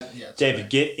David,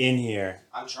 get in here.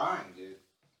 I'm trying, dude.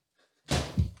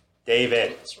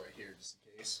 David. That's right here, just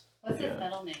in case. What's his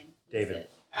middle name? David.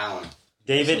 Allen.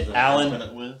 David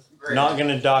Allen. Not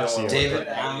gonna dox you. David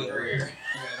Allen Greer.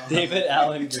 David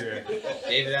Allen Greer.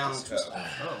 David Allen Co.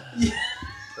 Oh.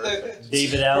 Perfect.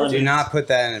 David Allen. Do not put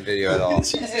that in a video at all.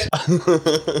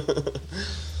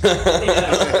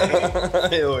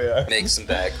 Here we are. Make some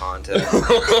bad content.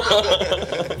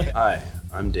 Hi,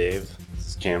 I'm Dave. This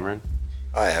is Cameron.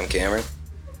 Hi, I'm Cameron.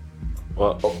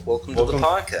 Well, Welcome to the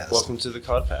podcast. Welcome to the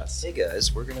Codcast. Hey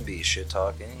guys, we're gonna be shit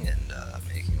talking and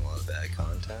making a lot of bad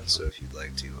content. So if you'd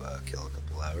like to kill a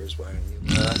couple hours, why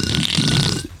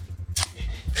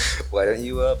don't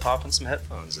you pop in some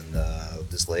headphones and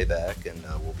just lay back and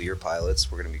we'll be your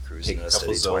pilots. We're gonna be cruising at a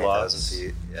steady 20,000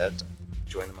 feet. Yeah,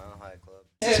 join the Mile High Club.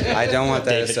 I don't want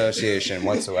that association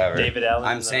whatsoever. David Allen.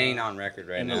 I'm saying on record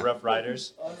right now. The Rough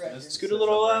Riders. Scoot a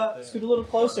little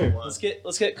closer. Let's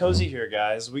get cozy here,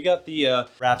 guys. We got the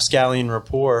rapscallion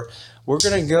rapport. We're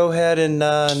gonna go ahead and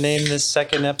name this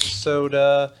second episode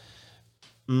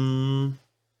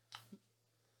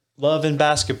Love and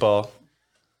Basketball.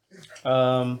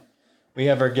 We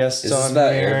have our guests Is on this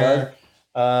about here.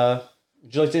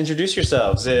 Would you like to introduce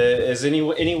yourselves? Is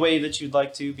any way that you'd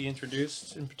like to be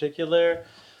introduced in particular?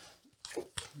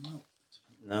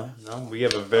 No. We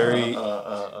have a very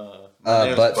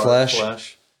Butt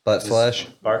flesh. Butt flesh.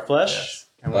 Bark Flesh. Yes.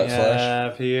 And Butt we flesh.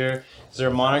 have here. Is there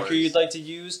a moniker you'd like to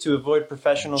use to avoid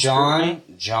professional scrutiny?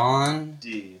 John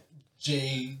D.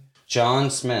 J. John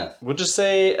Smith. We'll just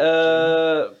say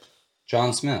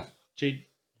John Smith.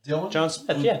 Dylan? John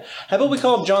Smith. Yeah. How about we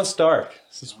call him John Stark?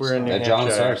 Since we're in New Hampshire. John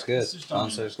Stark's good.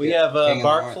 John Stark's good. We have King of the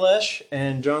Bark North. Flesh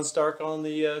and John Stark on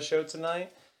the show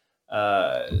tonight.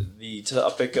 The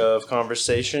topic of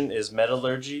conversation is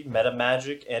metallurgy, meta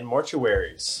magic, and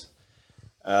mortuaries.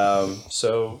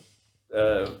 So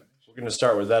we're going to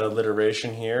start with that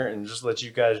alliteration here and just let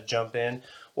you guys jump in.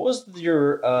 What was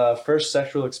your first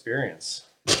sexual experience,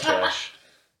 Josh?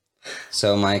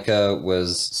 So Micah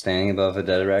was standing above a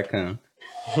dead raccoon.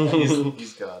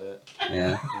 He's got it.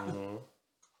 Yeah.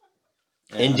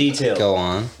 In detail. Go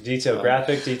on.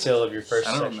 Graphic detail of your first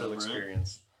I don't sexual remember it.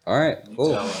 experience. All right.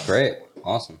 Cool. tell us. Great.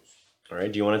 Awesome. All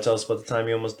right. Do you want to tell us about the time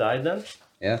you almost died then?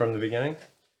 Yeah. From the beginning?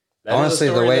 That is a Honestly,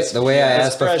 story the way I that's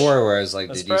asked fresh. before, where I was like,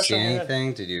 That's "Did you fresh see on your head.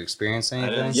 anything? Did you experience didn't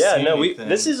anything? see Yeah, no, anything.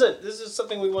 this is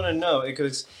something we want to know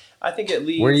because I think it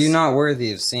leads. Were you not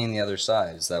worthy of seeing the other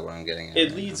side? Is that what I'm getting at? It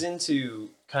right leads now? into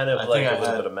kind of I like think a I little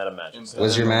had bit of meta magic. impediments.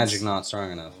 Was your magic not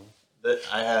strong enough? That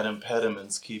I had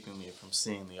impediments keeping me from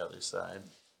seeing the other side.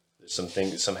 There's some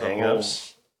The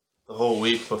hang-ups. The whole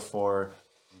week before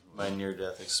my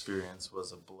near-death experience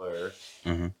was a blur.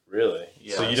 Mm-hmm. Really?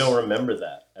 Yes. So you don't remember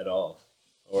that at all,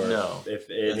 or No. if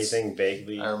anything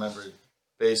vaguely. I remember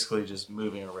basically just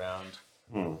moving around,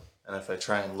 Hmm. and if I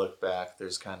try and look back,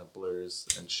 there's kind of blurs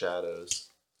and shadows.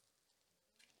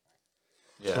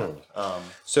 Yeah.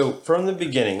 So from the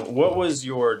beginning, what was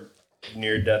your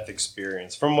near-death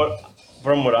experience? From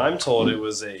what I'm told, it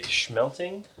was a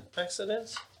smelting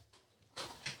accident.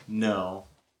 No.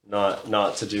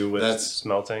 Not to do with That's-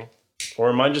 smelting, or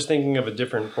am I just thinking of a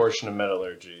different portion of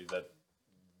metallurgy that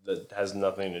has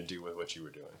nothing to do with what you were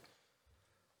doing?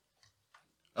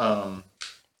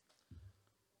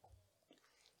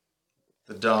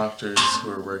 The doctors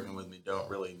who are working with me don't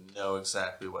really know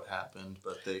exactly what happened,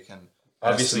 but they can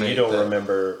Obviously, you estimate don't that-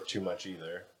 remember too much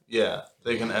either. Yeah,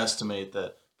 they can estimate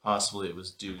that possibly it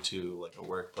was due to like a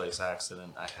workplace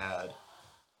accident I had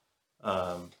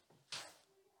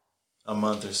a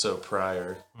month or so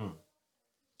prior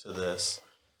to this.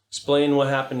 Explain what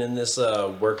happened in this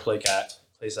workplace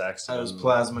accident. I was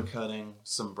plasma cutting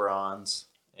some bronze,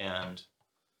 and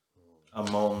a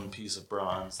molten piece of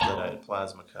bronze that I had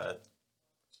plasma cut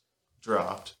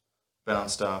dropped,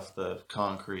 bounced off the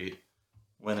concrete,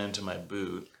 went into my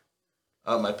boot,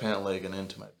 up my pant leg and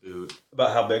into my boot,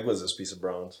 About how big was this piece of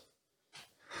bronze?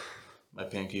 my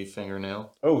pinky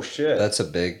fingernail. Oh shit! That's a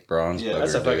big bronze Yeah, booger,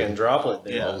 That's a fucking dude. droplet.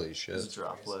 Dude. Yeah. Holy It's shit. a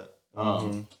droplet.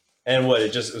 And what?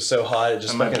 It was so hot. It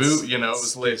just And my fucking boot, it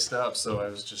was laced up, so I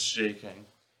was just shaking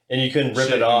and you couldn't rip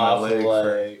it shaking my off. leg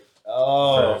Like,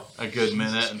 oh, for a good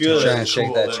minute. Good. until it Trying to shake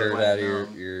cooled that and turd went out of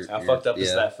numb. your how fucked up is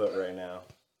yeah. that foot right now?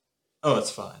 Oh,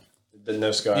 it's fine. The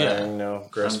no scarring, Yeah. no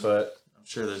gross foot, I'm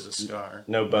sure there's a scar.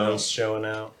 no bones showing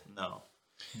out. No.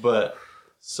 But,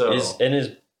 so...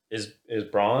 Is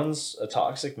bronze a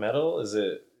toxic metal? Is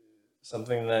it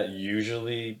something that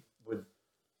usually would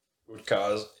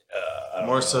cause I don't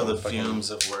more know, so the fucking fumes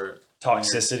of where...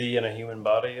 toxicity in a human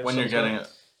body? Of When you're some sort? getting it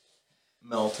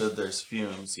melted, there's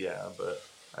fumes, yeah, but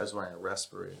I was wearing a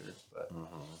respirator. But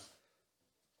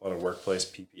a lot of workplace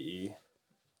PPE.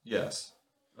 Yes.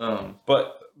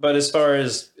 But as far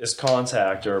as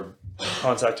contact or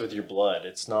contact with your blood,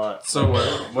 it's not. So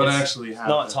what actually happened?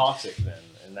 Not toxic then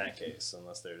in that case,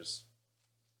 unless there's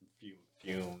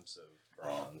fumes of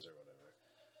bronze or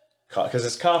whatever. Because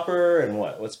it's copper and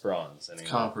what's bronze? Anyway?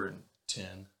 It's copper and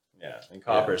tin. Yeah, and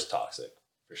copper is toxic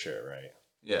for sure, right?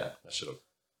 Yeah. That should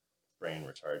brain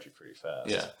retard you pretty fast.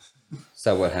 Yeah. Is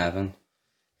that what happened?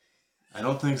 I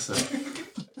don't think so.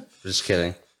 Just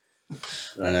kidding.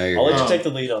 I know you're. I'll let you take the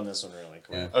lead on this one really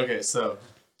quick. Yeah. Okay, so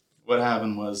what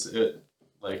happened was it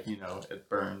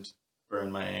burned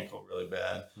my ankle really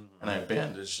bad, and I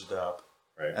bandaged it up.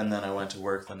 Right. And then I went to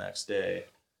work the next day,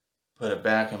 put it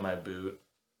back in my boot,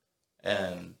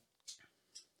 and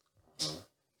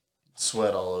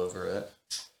sweat all over it.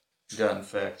 Got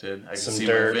infected. I could see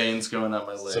dirt, my veins going up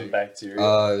my leg. some bacteria.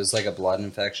 Oh, it was like a blood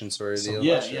infection sort of deal.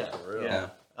 Yeah. For real.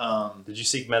 Yeah. Did you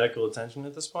seek medical attention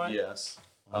at this point? Yes.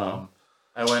 I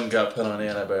went and got put on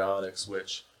antibiotics,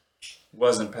 which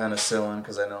wasn't penicillin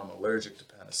because I know I'm allergic to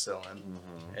penicillin.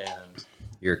 And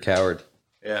You're a coward.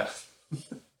 yeah.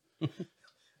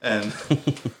 And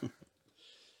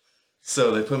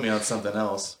so they put me on something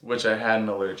else, which I had an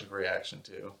allergic reaction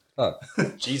to. Oh,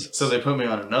 Jesus. So they put me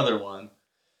on another one.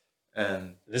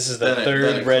 And this is the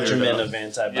third regimen of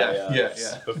antibiotics.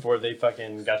 Yeah. Before they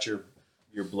fucking got your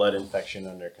blood infection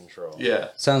under control. yeah.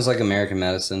 sounds like American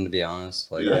medicine, to be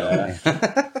honest. Like, Yeah.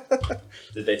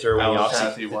 Did they throw any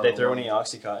Allopathy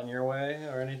Oxycontin your way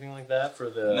or anything like that for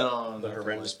the No,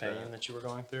 horrendous like pain that you were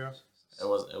going through? It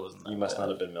wasn't. You must not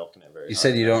have been milking it very. you hard.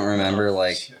 said you don't remember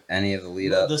like any of the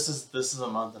lead up. This is a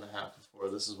month and a half before.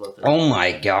 This is what they're. Oh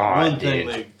my One god, thing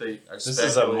dude. they are This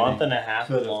is a month and a half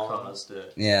could have long. caused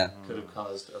it. Yeah. Could have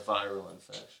caused a viral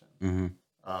infection.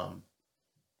 Mm-hmm.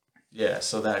 Yeah,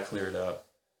 so that cleared up,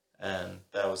 and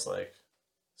that was like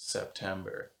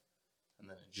September, and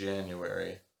then in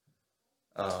January,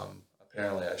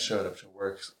 apparently I showed up to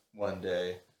work one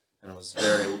day and it was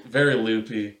very very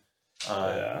loopy.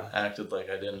 Acted like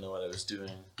I didn't know what I was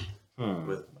doing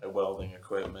with my welding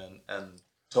equipment, and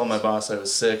told my boss I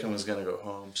was sick and was gonna go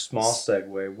home. Small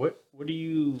segue. What do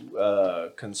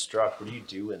you construct? What do you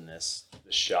do in the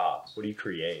shop? What do you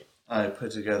create? I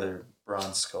put together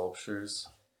bronze sculptures.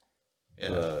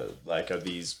 Yeah. Like of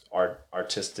these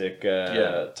artistic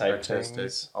type artistic,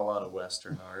 things? a lot of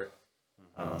Western art.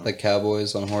 Like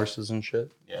cowboys on horses and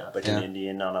shit. Yeah, Like an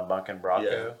Indian on a buck and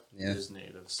Bronco? Yeah. There's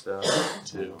native stuff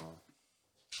too.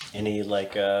 Any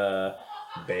like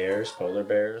bears, polar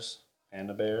bears,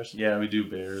 panda bears? Yeah, we do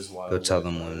bears. Go tell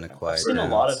them when to quiet I've seen a down.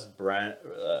 lot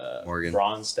of Morgan.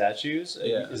 bronze statues.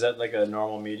 Yeah. Is that like a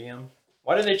normal medium?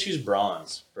 Why do they choose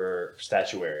bronze for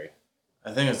statuary?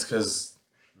 I think it's because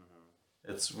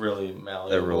it's really malleable.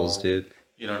 That rules, dude.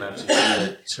 You don't have to heat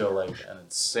it to like an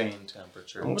insane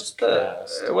temperature. What's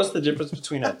the difference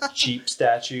between a cheap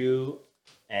statue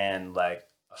and like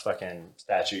a fucking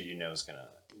statue you know is gonna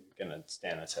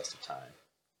stand the test of time?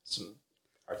 Some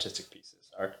artistic pieces.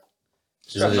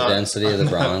 Is it the density of the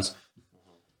bronze?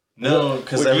 No,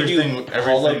 because everything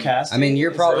hollow cast. I mean,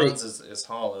 you're probably bronze is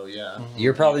hollow. Yeah,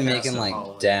 you're probably Cast making it like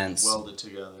hollow, dense. welded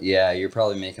together. Yeah, you're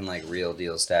probably making like real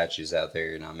deal statues out there.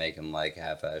 You're not making like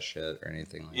half-ass shit or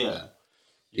anything like Yeah. that.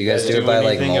 You guys do it by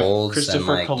like anything of molds and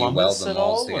Christopher like you weld Columbus the at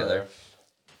molds all, together. or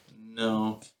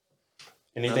No,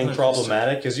 anything Nothing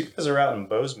problematic? Because you guys are out in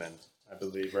Bozeman, I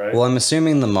believe, right? Well, I'm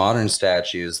assuming the modern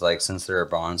statues, like since they're a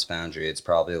bronze foundry, it's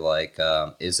probably like,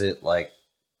 is it like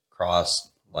cross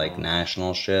like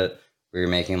national shit where you're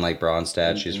making like bronze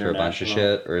statues for a bunch of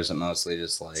shit, or is it mostly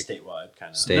just like statewide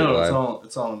kind of. statewide? No,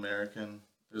 it's all American.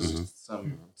 There's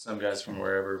some guys from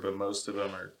wherever, but most of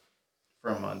them are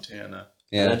from Montana.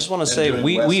 And I Yeah, just want to And say doing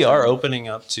we Western. are opening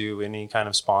up to any kind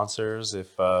of sponsors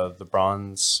if the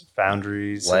bronze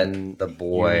foundries Let and the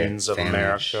boy unions of finish.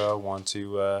 America want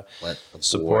to let the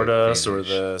support boy us or finish.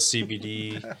 the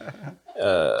CBD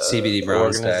CBD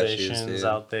bronze organizations statues, dude.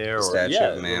 out there, or Statue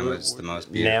of Man was the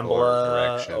most beautiful NAMBLA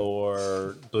direction.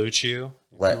 or Blue Chew.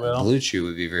 Let you will. Blue Chew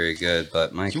would be very good,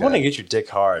 but Mike, You want to get your dick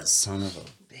hard. son of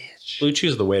a bitch. Blue Chew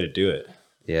is the way to do it.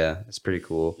 Yeah, it's pretty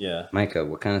cool. Yeah. Micah,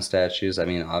 what kind of statues? I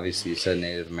mean, obviously you said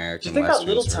Native American. Do they got Western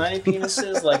little sort of- tiny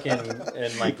penises like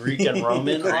in like Greek and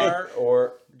Roman art,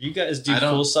 or do you guys do I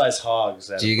don't- full size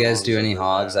hogs? Do you guys do any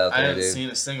hogs out I there, haven't dude? seen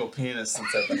a single penis since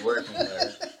I've been working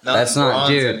there. That's in not, bronze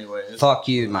dude. anyways. Fuck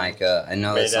you, Micah. I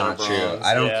know Made that's out not of true. bronze.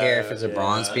 I don't Yeah, care if it's a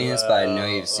bronze yeah, penis, but I know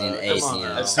you've seen a come on.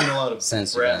 penis. I've seen a lot of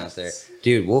Since you've been out there, breasts.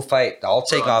 dude. We'll fight. I'll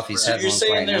take off these So headphones you're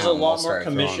saying right there's now a and we'll lot more start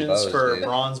throwing commissions bows, for dude.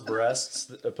 bronze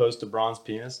breasts opposed to bronze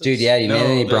penises? Dude, yeah, you No, made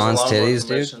any there's a bronze lot more titties, dude?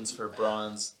 commissions for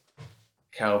bronze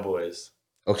cowboys.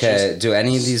 Okay, do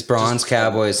any of these bronze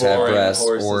cowboys have boring breasts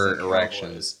horses or and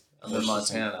erections? I'm in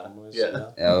Montana. Yeah.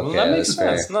 Okay, Well, that makes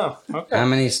that's sense. No. Okay. How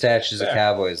many statues of Fair.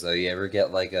 cowboys, though? You ever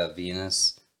get like a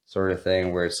Venus sort of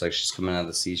thing where it's like she's coming out of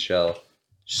the seashell,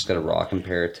 she's got a rock and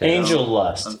pair of tails? Angel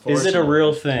lust. Is it a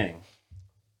real thing?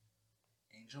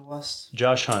 Angel lust?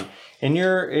 Josh Hunt, in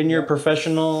your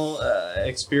professional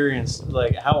experience,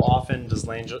 like how often does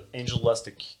angel lust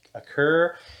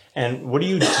occur, and what do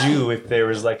you do if there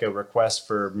was like a request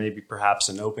for maybe perhaps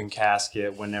an open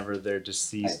casket whenever they're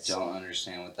deceased? I don't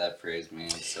understand what that phrase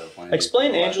means. So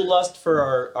explain angel lust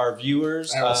for our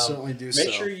viewers. I will certainly do so.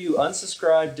 Make sure you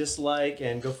unsubscribe, dislike,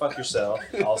 and go fuck yourself.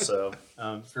 Also,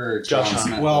 for Josh John Hunt.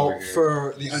 Smith Well, over here.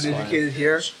 for the uneducated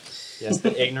here, yes,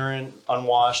 the ignorant,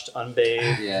 unwashed,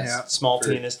 unbathed, Yes. small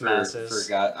penis masses.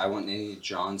 Forgot. I want any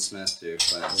John Smith to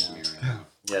explain this to me right now.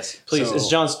 Yes, please. So- It's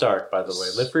John Stark, by the way.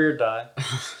 Live free or die.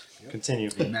 Continue.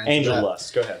 Amen to Angel that.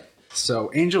 lust. Go ahead. so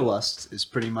angel lust is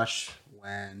pretty much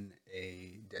when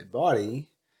a dead body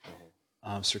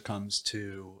succumbs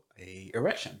to a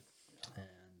erection,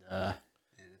 and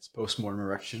it's post-mortem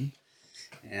erection,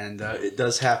 and it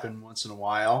does happen once in a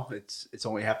while. It's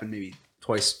only happened maybe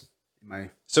twice in my.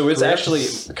 So it's Correct. actually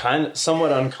kind of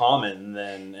somewhat uncommon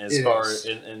then, as It far is.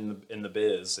 in the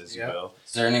biz, as you Yeah. will.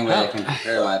 Is there any way I can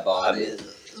prepare my I body? mean,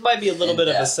 this might be a little bit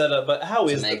of a setup, but how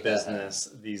to is the make that business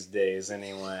these days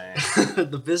anyway?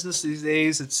 The business these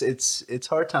days, it's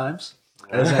hard times.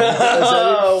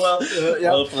 Oh well, yeah.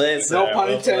 well played, sir. No pun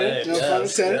Well intended. played. No pun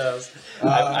Yes, intended. yes.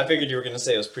 I figured you were going to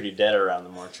say it was pretty dead around the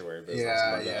mortuary business.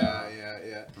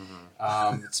 Yeah.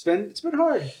 Mhm. It's been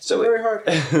hard. So very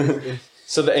hard.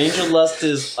 So the angel lust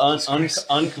is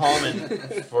uncommon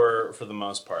for the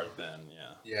most part. Then, yeah.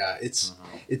 Yeah, it's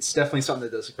definitely something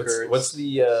that does occur. What's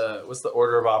the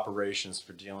order of operations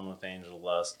for dealing with angel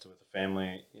lust with a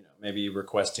family? You know, maybe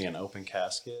requesting an open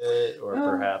casket or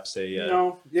perhaps a you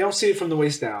don't see it from the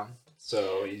waist down,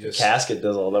 so you just casket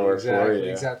does all the work for you.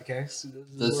 Exactly, case.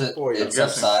 Does it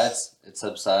subsides? It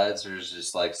subsides, or is it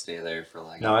just like stay there for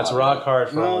like? No, a it's hot rock minute? hard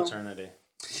for all No. eternity.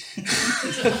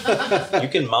 You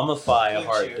can mummify a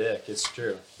hard dick. It's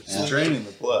true. It's draining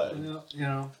the blood. You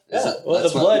know, Is it- Well,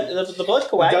 that's the what- blood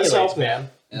coagulates, help, man.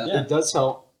 Yeah. it does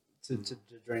help to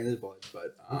drain the blood,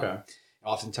 but Okay.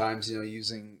 oftentimes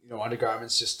using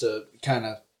undergarments just to kind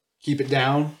of keep it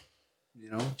down.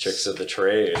 Tricks of the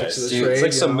trade. Tricks of the Dude, trade, It's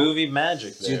like some you know. movie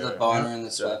magic Do there. the boner and the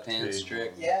sweatpants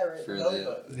trick. Yeah, right. For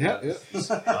the Yeah.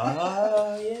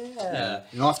 Oh yeah.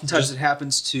 Oftentimes it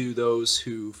happens to those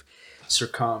who've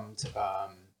succumbed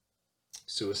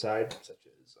suicide, such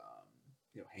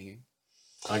as hanging.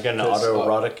 Like an Because,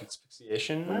 autoerotic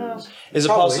asphyxiation is a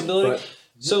Probably, possibility. but-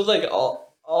 So like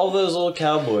all those old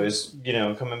cowboys,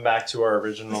 coming back to our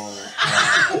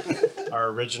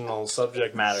original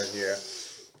subject matter here.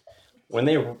 When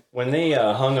they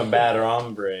hung a bad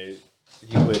hombre,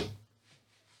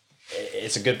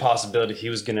 it's a good possibility he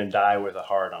was gonna die with a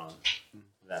hard on.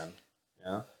 Then,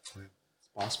 yeah. It's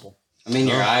possible. I mean,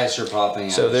 your eyes are popping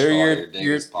out. So of there skull, are dick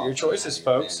your is popping choices, out of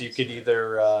your folks. You veins. could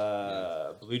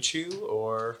either blue chew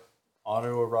or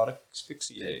autoerotic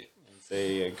asphyxiate. It's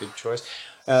a good choice.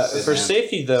 For man.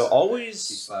 safety, though, Keep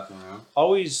always slapping around.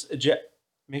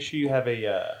 make sure you have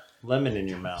a lemon in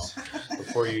your mouth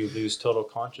before you lose total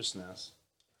consciousness.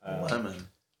 Lemon.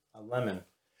 A lemon.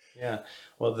 Yeah.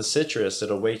 Well, the citrus,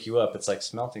 it'll wake you up. It's like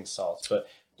smelting salts. But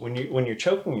when you're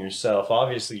choking yourself,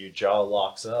 obviously your jaw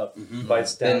locks up, Mhm.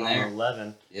 bites Been down there. on the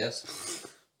lemon, Yes.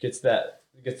 gets that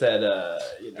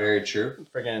Very true.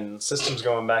 friggin' systems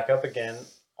going back up again.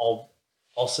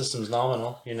 All systems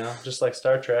nominal, just like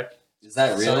Star Trek. Is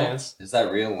that real? Science. Is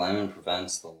that real? Lemon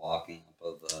prevents the locking up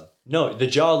of the. No, the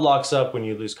jaw locks up when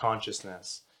you lose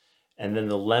consciousness, and then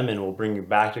the lemon will bring you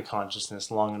back to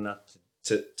consciousness long enough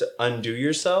to undo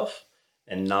yourself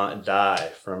and not die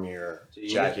from your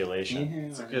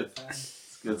ejaculation. It's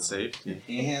good safety.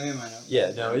 Can you hand me my note?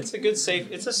 Yeah, no, it's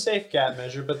a safe gap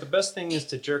measure, but the best thing is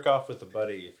to jerk off with a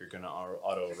buddy if you're gonna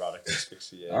autoerotic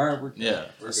asphyxiate. All right, we're Yeah.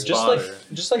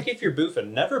 Just like if you're boofing,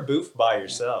 never boof by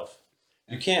yourself.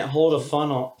 You can't hold a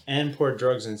funnel and pour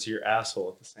drugs into your asshole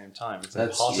at the same time. It's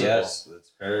That's impossible. yes.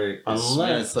 That's very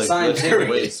Unless It's like scientifically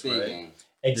weights, right? speaking.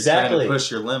 exactly. You're trying to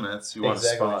push your limits. You want a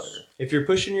spotter. If you're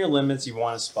pushing your limits, you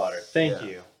want a spotter. Thank Yeah.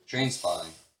 you. Train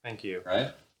spotting, Thank you.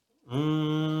 right?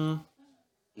 Mm,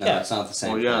 No, Yeah. it's not the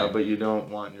same. Well, yeah, thing. but you don't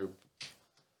want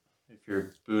if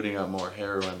you're booting up more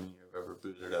heroin than you've ever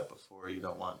booted up before, you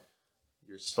don't want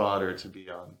your spotter to be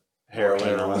on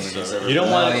heroin. Also. You don't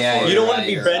Oh, want yeah, you don't want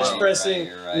to you're be right, bench you're pressing right,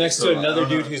 you're right. next to another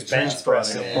dude who's bench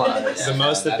pressing the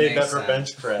most that they've ever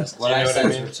bench pressed. What You know I what I said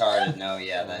mean? retarded. No,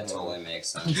 yeah, that totally makes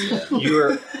sense.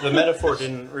 Yeah. The metaphor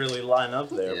didn't really line up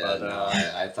there, Yeah, but no,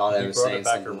 I thought I was brought saying it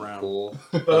back something around. cool.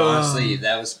 But honestly,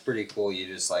 that was pretty cool. You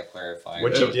just like clarifying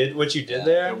what you did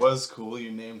there. It was cool.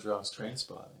 You name drops Train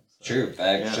Spotting. So. True,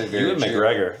 actually, very Ewan true.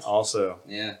 McGregor also.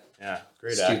 Yeah,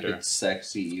 Great stupid, actor.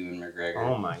 sexy Ewan McGregor.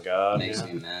 Oh my god, Makes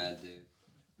me mad, dude.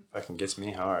 fucking gets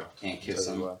me hard. Can't kiss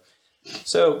him.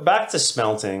 So back to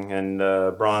smelting and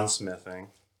bronze smithing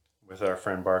with our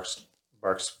friend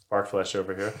Barkflesh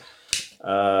over here.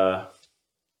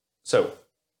 So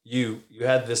you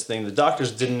had this thing. The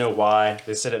doctors didn't know why.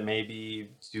 They said it may be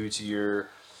due to your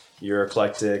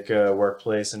eclectic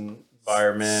workplace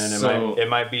environment. It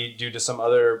might be due to some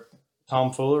other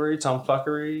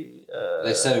tomfuckery.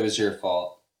 They said it was your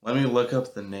fault. Let me look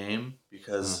up the name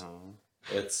because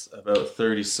it's about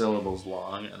 30 syllables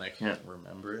long and I can't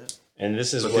remember it. And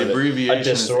this is but what the abbreviation a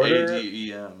disorder, is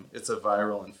ADEM. It's a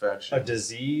viral infection. a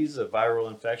disease, a viral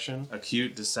infection.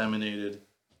 Acute disseminated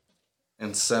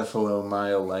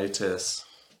encephalomyelitis.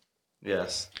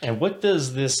 Yes. And what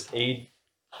does this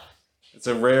It's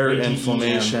a rare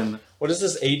inflammation. What does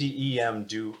this ADEM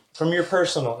do from your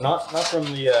personal, not from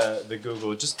the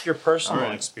Google, just your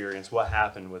personal experience? What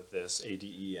happened with this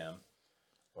ADEM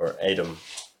or ADEM?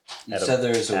 You said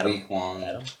there was a week long.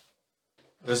 Adam?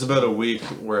 There's about a week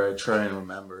where I try and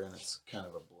remember, and it's kind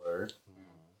of a blur.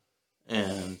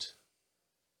 And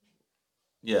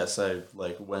yes, I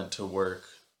went to work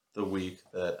the week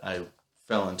that I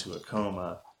fell into a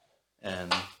coma,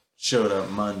 and showed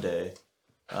up Monday.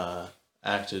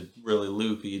 Acted really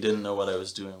loopy. Didn't know what I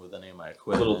was doing with any of my A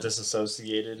equipment. little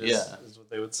disassociated is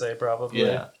what they would say probably.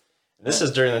 Yeah. And this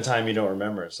is during the time you don't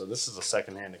remember, so this is a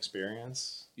secondhand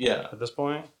experience. Yeah. At this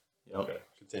point. Yep. Okay,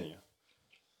 continue.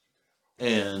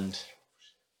 And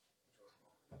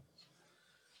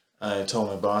I told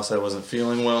my boss I wasn't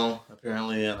feeling well,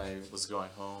 apparently, and I was going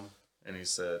home. And he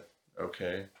said,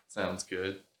 okay, sounds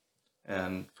good.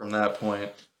 And from that point,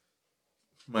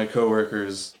 my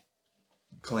coworkers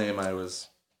claim I was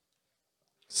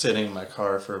sitting in my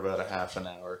car for about a half an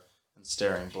hour and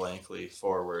staring blankly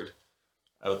forward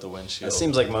out the windshield. That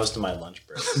seems like most of my lunch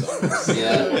breaks.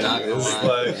 Yeah, not gonna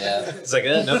lie. It's like,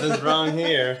 nothing's wrong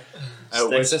here.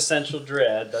 Existential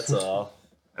dread, that's all.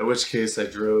 At which case I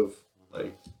drove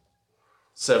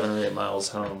 7 or 8 miles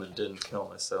home and didn't kill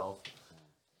myself.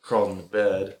 Crawled into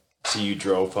bed. So you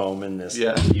drove home in this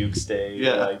Yeah. fugue state,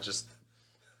 just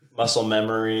muscle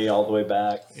memory all the way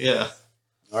back. Yeah.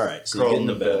 All right, so Crawled you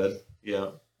get into bed.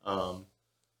 Yeah.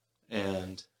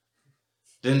 And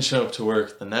didn't show up to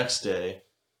work the next day.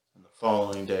 And the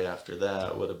following day after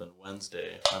that would have been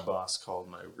Wednesday. My boss called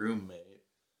my roommate,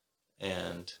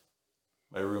 and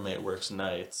my roommate works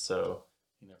nights, so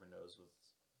he never knows what.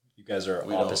 You guys are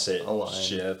opposite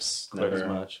shifts. Quite as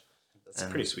much. That's a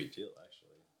pretty sweet deal, actually.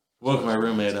 Woke my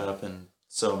roommate up, and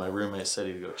so my roommate said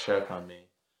he'd go check on me,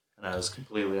 and I was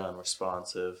completely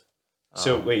unresponsive.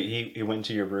 So wait, he went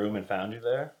to your room and found you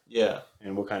there? Yeah.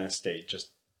 In what kind of state?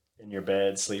 Just in your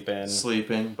bed, sleeping?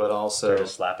 Sleeping, but also Started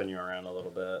slapping you around a little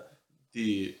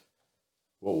bit.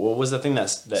 What was the thing that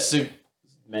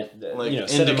meant that,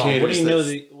 set him off? What do you know?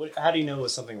 How do you know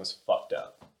something was fucked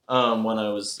up? When I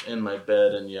was in my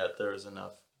bed, and yet there was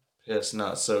enough piss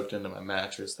not soaked into my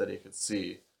mattress that he could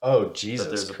see. Oh Jesus that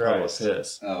there's Christ! A puddle of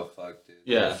piss. Oh fuck, dude.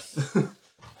 Yeah.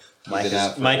 Mike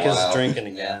is drinking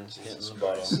again. Hitting the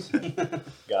bottle.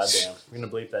 Goddamn. We're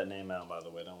gonna bleep that name out, by the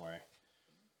way. Don't worry.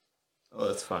 Oh,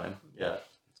 that's fine. Yeah,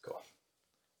 it's cool.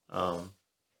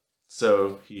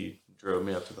 So he drove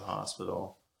me up to the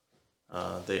hospital.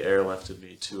 They airlifted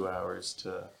me 2 hours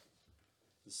to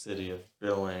the city of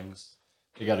Billings.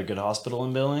 You got a good hospital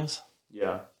in Billings,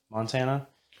 Yeah. Montana.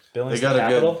 Billings, They got the a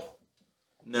capital.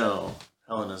 good. No,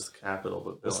 Helena's the capital,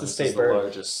 but What's Billings the state is the bird?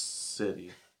 largest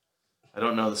city. I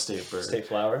don't know the state bird. State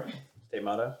flower, state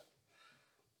motto.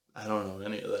 I don't know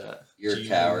any of that. You're Do a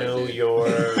coward. you know dude.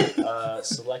 your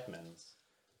selectments?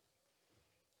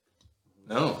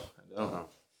 No, I don't. Oh.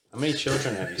 How many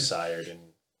children have you sired in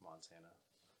Montana?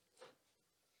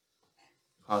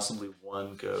 Possibly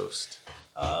one ghost.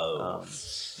 Oh.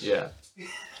 Yeah.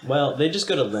 Well, they just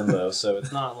go to limbo, so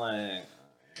it's not like.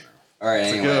 All right,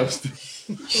 It's anyway. a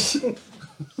ghost.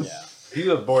 Yeah. If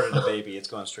you aborted a baby, it's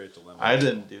going straight to limbo. I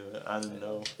didn't do it. I didn't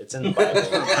know. It's in the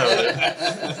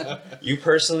Bible. You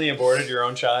personally aborted your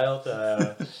own child?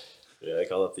 Yeah, they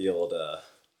call it the old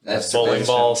That's bowling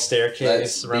ball That's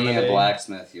staircase being remedy. a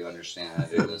blacksmith. You understand how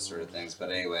to do those sort of things.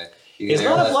 But anyway, you He's get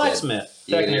not a airlifted. blacksmith,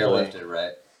 You get technically. airlifted,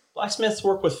 right? Blacksmiths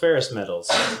work with ferrous metals.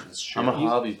 I'm a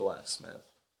hobby blacksmith.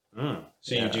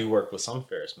 So you do work with some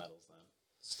ferrous metals then.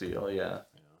 Steel, yeah.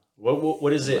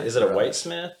 What is it? Is it a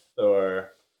whitesmith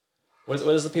or what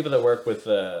is the people that work with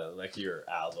like your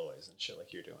alloys and shit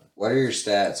like you're doing? What are your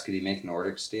stats? Could you make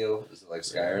Nordic steel? Is it like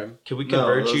Skyrim? Could we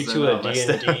convert you to a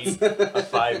D&D, a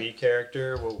 5e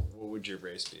character? What would your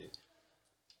race be?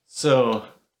 So,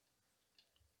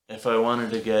 if I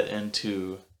wanted to get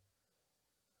into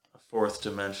a fourth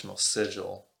dimensional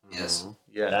sigil, Yes.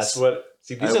 yes, That's what.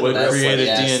 See, these I are would the create a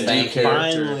yes, D&D thank you.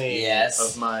 character Finally. Yes.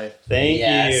 of my Thank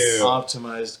Yes. you.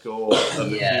 optimized goal of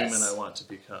the Yes. human I want to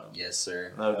become. Yes,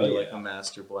 sir. That would be Oh, like yeah. a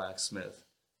master blacksmith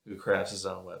who crafts his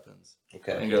own weapons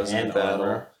Okay. and goes And into battle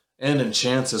armor. and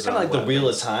enchants his It's kind of own like the Wheel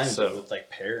of weapons. Time, So, but with like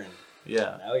Perrin.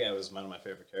 yeah. That guy was one of my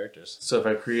favorite characters. So if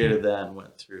I created that and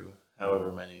went through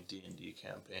however many D&D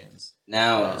campaigns,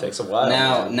 Now, It takes a while.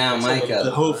 Now, man. now, It takes a Micah. little the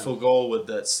time. hopeful goal would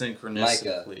that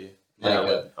synchronistically Micah.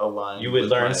 would align. You would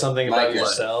with learn my- something about Micah.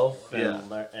 yourself. And Yeah.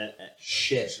 learn,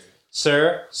 shit.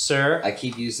 Sir. I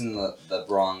keep using the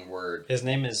wrong word. His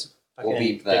name is. We'll fucking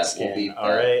beep that. Thick-Skin, We'll beep all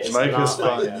that. right? It's Mike is not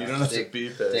fine. Micah. You don't have to Thick-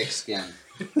 beat it. Thick skin.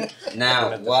 Now, It's It's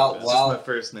just my while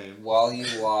first name. while you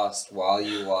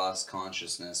lost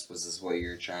consciousness, was this what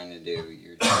you're trying to do?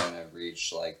 You're trying to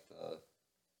reach like the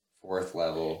 4th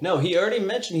level. No, he already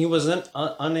mentioned he was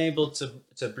unable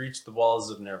to breach the walls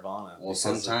of Nirvana. Well, because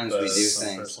of sometimes the- we do some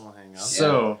things. personal hang-up.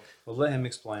 So We'll let him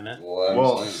explain it.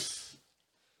 Well-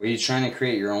 were you trying to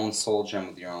create your own soul gem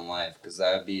with your own life? Because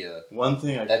that would be a one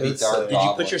thing I That'd be could dark say. Did you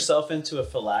Problem. put yourself into a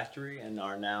phylactery and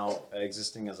are now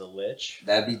existing as a lich?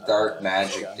 that'd be dark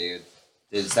magic, yeah. dude.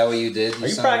 Is that what you did? Are you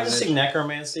summoned practicing it?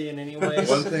 necromancy in any way?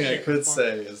 One thing I could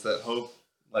say is that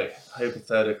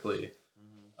hypothetically,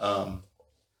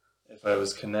 if I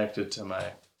was connected to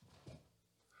my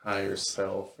higher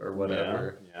self or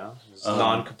whatever, Yeah.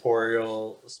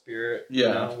 Non-corporeal spirit. Yeah.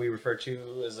 You know, we refer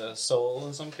to as a soul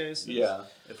in some cases. yeah,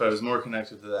 if I was more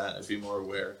connected to that, I'd be more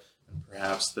aware, and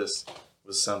perhaps this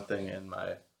was something in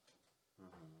my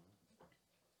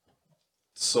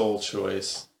soul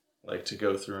choice, like to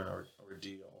go through an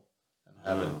ordeal and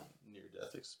have a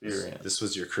near-death experience. This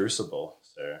was your crucible,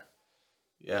 sir.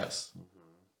 Yes.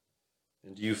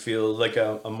 And do you feel like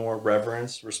a more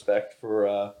reverence, respect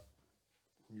for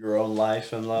your own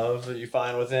life and love that you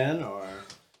find within,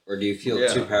 Or do you feel Yeah.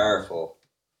 too powerful?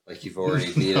 Like you've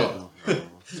already beat it?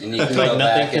 And you can like go nothing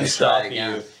back can and stop try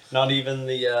again. you, not even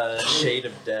the shade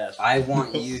of death? I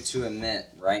want you to admit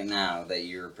right now that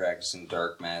you're practicing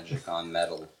dark magic on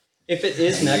metal. If it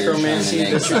is And you're necromancy trying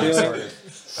to make that you're some doing,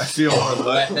 sort I feel more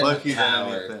weapon lucky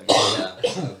power. than anything.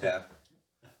 Yeah. Okay.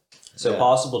 so Yeah.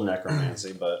 possible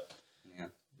necromancy, but Yeah.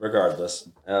 regardless.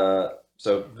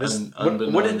 So this, what did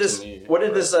Unbeknown this, to me, what did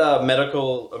but- this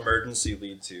medical emergency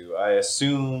lead to? I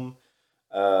assume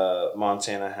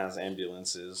Montana has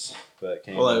ambulances, but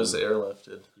came. Well, I was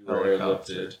airlifted. You were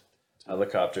airlifted.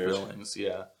 Helicopters, Billings,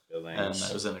 yeah. And buildings,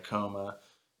 I was in a coma,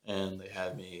 and they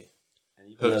had me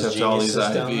and even hooked those up to all these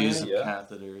geniuses down IVs there, and yeah.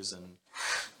 catheters,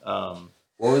 and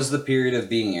What was the period of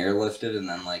being airlifted and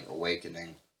then like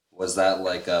awakening? Was that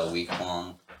like a week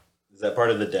long? Is that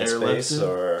part of the dead space Airlifted?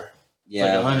 or?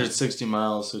 Yeah, like 160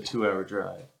 miles, so 2-hour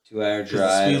drive. 2-hour 'Cause the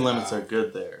drive. speed limits are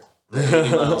good there. 80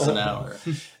 miles an hour.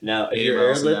 Now, if 80 you're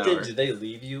miles an airlifted, hour. do they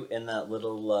leave you in that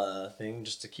little thing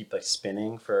just to keep like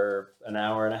spinning for an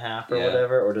hour and a half or Yeah.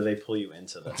 whatever, or do they pull you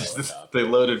into the helicopter? They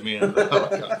loaded me in the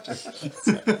helicopter. That's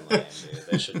fucking lame, dude.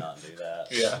 They should not do that.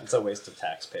 Yeah. It's a waste of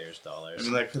taxpayers' I dollars.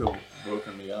 mean, that could have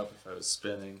woken me up if I was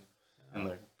spinning in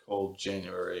the cold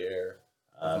January air.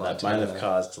 That might have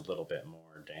caused a little bit more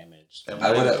damage. It I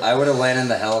might have. would have landed in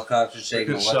the helicopter,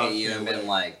 taken a could look shock at you, me and been away.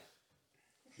 like,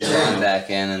 gone back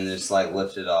in, and just like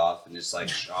lifted off and just like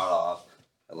shot off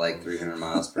at like 300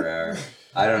 miles per hour.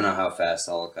 I don't know how fast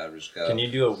helicopters go. Can you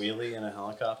do a wheelie in a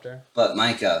helicopter? But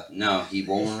Micah, no, he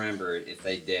won't remember it if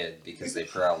they did because they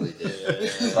probably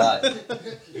did. But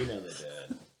You know they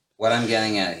did. what I'm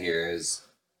getting at here is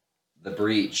the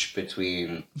breach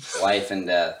between life and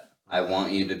death. I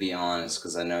want you to be honest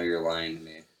because I know you're lying to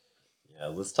me. Yeah,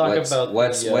 let's talk about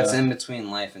what's the, what's in between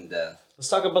life and death. Let's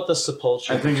talk about the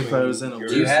sepulture. I think if I between was in a your-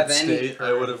 Do you have lucid any- state,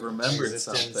 I would have remembered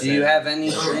Existence. something. Do you have any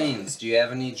dreams? Do you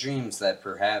have any dreams that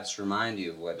perhaps remind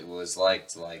you of what it was like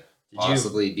to like Did you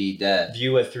possibly be dead?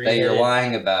 view a That you're three-headed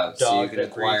lying about so you dog can that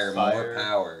acquire breathes more fire?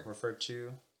 power referred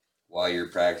to while you're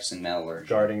practicing metallurgy.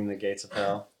 guarding the gates of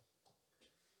hell?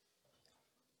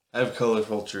 I have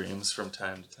colorful dreams from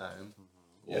time to time.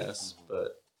 Yes,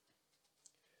 but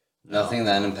Nothing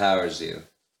that empowers you.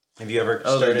 Have you ever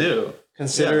oh, started they do.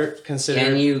 consider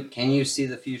Can you see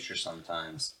the future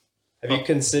sometimes? have you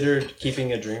considered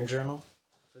keeping a dream journal?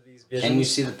 for these visions? Can you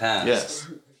see the past? Yes,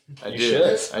 I You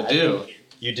do. should. I do.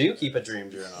 You do keep a dream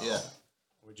journal. Yeah.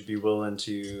 Would you be willing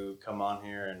to come on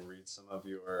here and read some of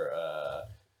your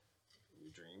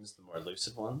dreams, the more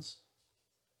lucid ones?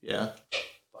 Yeah.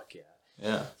 Fuck yeah.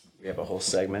 Yeah. We have a whole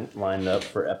segment lined up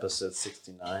for episode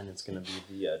 69. It's going to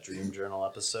be the dream journal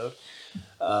episode.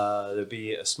 There'll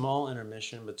be a small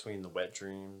intermission between the wet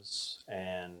dreams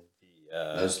and the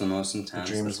Those are the most intense.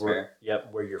 the dreams where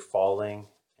you're falling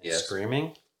and Yes.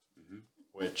 screaming, Mhm.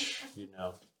 which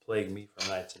plague me from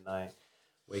night to night.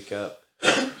 Wake up.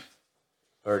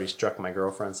 Already struck my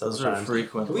girlfriend several Those are times.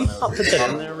 frequent. Can we not put that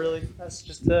in there, really? That's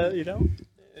just, Yeah.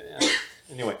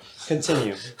 Anyway,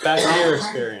 continue. Back to your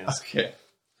experience.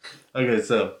 Okay,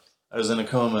 so I was in a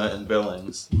coma in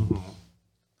Billings,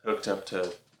 hooked up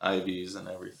to IVs and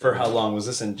everything. For how long? Was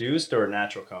this induced or a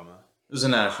natural coma? It was a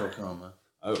natural coma.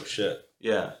 Oh, shit.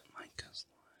 Yeah. Micah's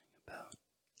lying about.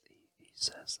 He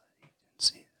says that he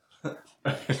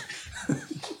didn't see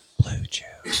Blue Chew.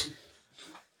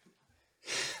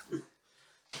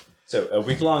 So, a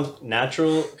week-long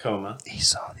natural coma. He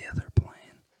saw the other plane.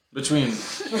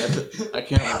 I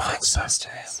can't remember. Access to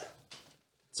him.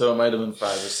 So it might have been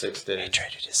 5 or 6 days. He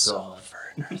traded his soul for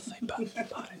an earthly body.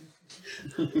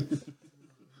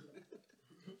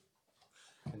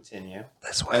 Continue.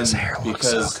 That's why his hair looks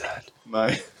so good.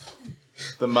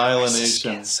 The His myelination.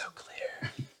 skin's so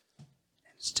clear. And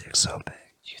his dick's so big.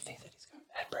 Do you think that he's got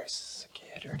head braces as a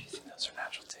kid, or do you think those are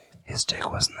natural teeth? His dick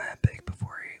wasn't that big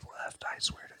before he left, I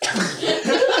swear to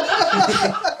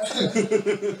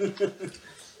God.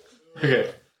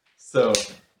 Okay, so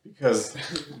because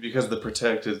the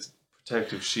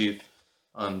protective sheath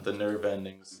on the nerve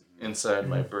endings inside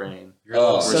my brain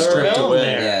Oh, were stripped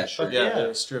away. Yeah, sure. Yeah, they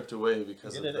were stripped away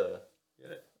because of Get the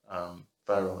it.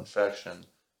 viral infection.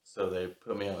 So they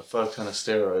put me on a fuck ton of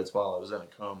steroids while I was in a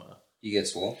coma. You get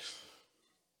swole?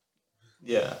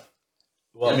 Yeah.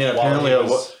 Well, I mean, while he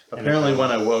was apparently when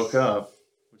I woke up,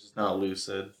 which is not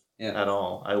lucid Yeah. at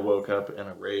all, I woke up in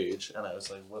a rage and I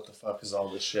was like, what the fuck is all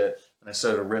this shit? And I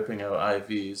started ripping out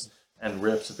IVs and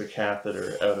ripped the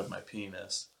catheter out of my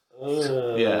penis.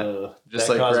 Yeah. Just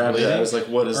That like caused grabbed it. bleeding? I was like,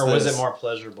 what is Or this? was it more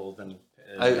pleasurable than...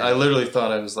 I literally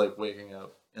thought I was like waking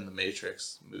up in the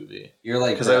Matrix movie. You're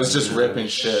like... Because I was just ripping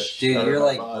shit. Dude, out you're of my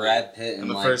like body. Brad Pitt And and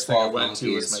the like first thing I 12 went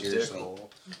to was Monkeys, my seriously. dickhole.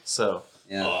 So,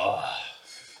 Yeah.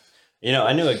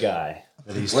 I knew a guy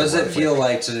that used What to does it work feel with.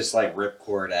 like to just like rip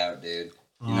cord out, dude?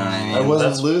 You know what I mean? I wasn't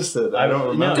That's- lucid. I don't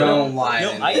remember. Don't lie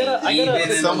No, to me. I gotta- Even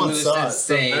in someone the saw lucid it.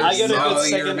 state, I got a no, good you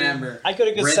second- remember. I got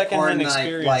a good Rip second-hand cord,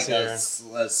 experience like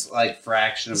here. a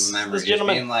fraction of a memory. This Just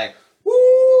gentleman- being like,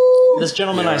 woo! This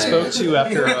gentleman I Yeah, spoke right. to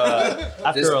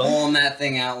after Just a... pulling that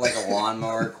thing out like a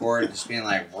lawnmower cord, just being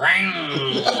like,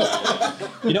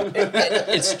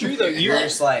 it's true though. you're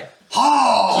just like,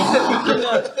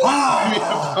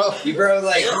 you bro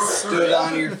like stood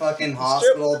on your fucking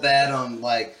hospital bed on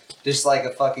like just like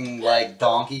a fucking like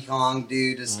Donkey Kong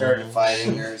dude, just started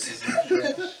fighting nurses and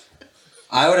shit.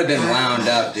 I would have been wound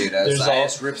up, dude. I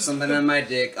just ripped something on my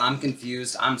dick. I'm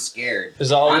confused. I'm scared.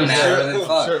 There's always I'm madder than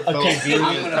fuck. Sure. a convenient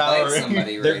I'm gonna power. bite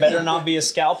somebody There right better now. not be a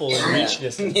scalpel in reach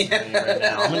distance from me right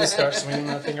now. I'm gonna start swinging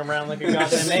that thing around like a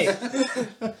goddamn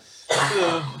ape.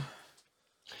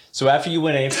 So after you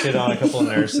went ape shit on a couple of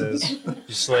nurses,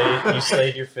 you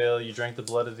slayed your fill. You drank the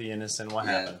blood of the innocent. What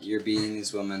Yeah, happened? you're beating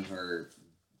these women who are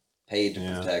paid to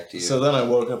protect you. So then I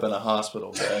woke up in a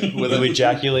hospital bed with You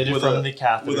ejaculated with from a- the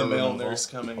catheter. with a male removal. nurse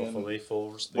coming in, Hopefully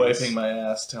full space. wiping my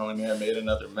ass, telling me I made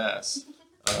another mess.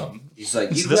 He's like,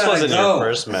 you So this gotta wasn't go. your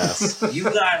first mess. You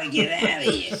gotta get out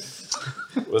of here.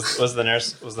 Was the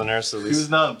nurse at He was least?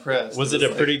 not impressed. Was it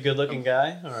a pretty good looking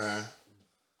guy or?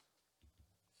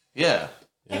 Yeah.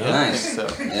 Nice. So,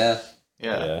 Yeah.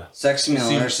 yeah. Sexy male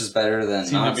Seemed- nurse is better than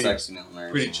seemed to not be sexy male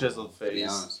nurse. Pretty chiseled To be face.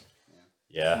 honest.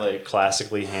 Yeah, Like-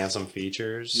 classically handsome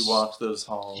features. You walked those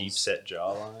halls. Deep set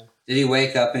jawline. Did he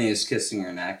wake up and he was kissing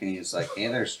her neck and he was like, hey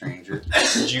there, stranger?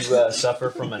 Did you suffer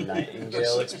from a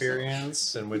nightingale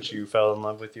experience in which you fell in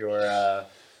love with your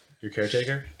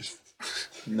caretaker?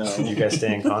 No. You guys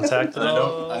stay in contact at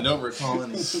all? I don't recall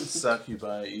any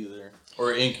succubi either.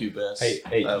 Or incubus. Hey,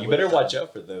 you better watch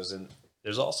out for those. And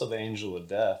there's also the angel of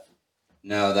death.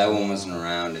 No, that one wasn't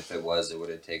around. If it was, it would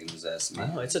have taken his ass. I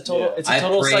know, it's a total. Yeah. It's a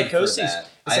total prayed psychosis. for that.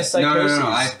 It's a psychosis. No.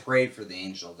 I prayed for the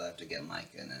angel of death to get Micah,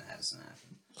 and it hasn't happened.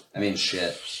 I mean,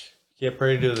 shit. You can't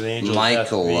pray to the angel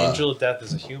Michael, of death. The angel of death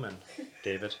is a human,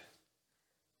 David.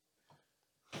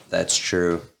 That's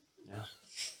true. Yeah.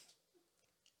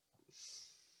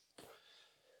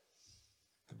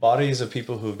 The bodies of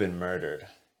people who've been murdered,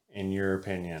 in your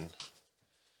opinion,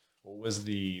 what was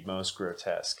the most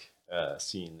grotesque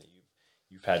scene that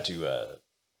you've had to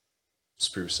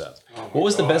spruce up. Oh my What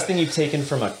was the best God. thing you've taken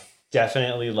from a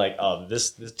definitely like, oh,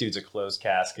 this dude's a closed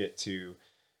casket to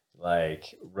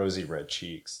like rosy red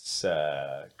cheeks,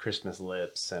 Christmas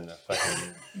lips, and a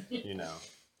fucking,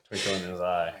 twinkle in his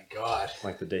eye, My God.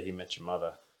 like the day he met your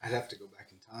mother. I'd have to go back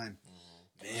in time.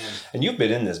 Man. And you've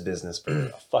been in this business for a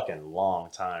fucking long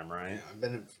time, right? Yeah, I've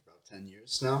been in it for about 10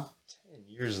 years now. 10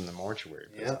 years in the mortuary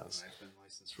Yeah. business. I've been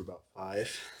licensed for about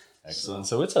 5. Excellent.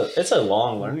 So it's a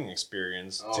long learning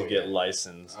experience Oh, to get yeah.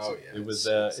 licensed. Oh, yeah. It was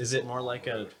It's is it more like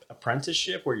an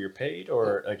apprenticeship where you're paid,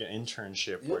 or like an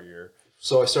internship where you're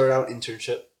So I started out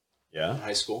internship yeah? in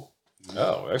high school.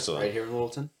 Oh, excellent. Right here in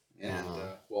Littleton. And,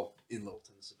 Uh-huh. in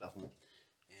Littleton, so definitely.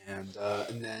 And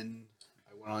then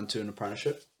I went on to an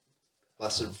apprenticeship.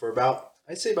 Lasted for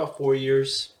I'd say about 4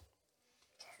 years.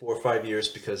 4 or 5 years,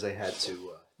 because I had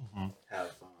to have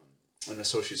an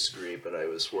associate's degree, but I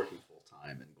was working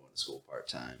full-time and going to school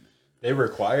part-time. They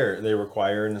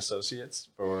require an associate's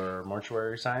for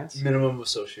mortuary science. Minimum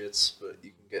associates, but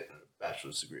you can get a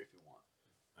bachelor's degree if you want.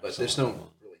 But there's no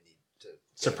really need to.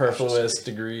 Superfluous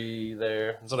degree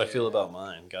there. That's what I feel about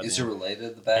mine. Goddamn. Is it related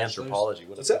to the bachelor's? Anthropology.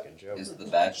 What a What's that? fucking joke. Is the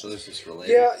bachelor's just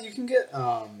related? Yeah, you can get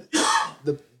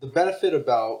the benefit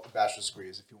about a bachelor's degree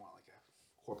is if you want like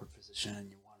a corporate position and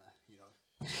you want to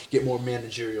get more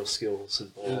managerial skills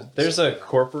involved. There's a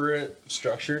corporate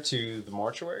structure to the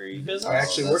mortuary business. I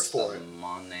actually worked That's for the it.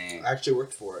 money. I actually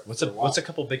worked for it. What's a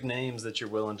couple big names that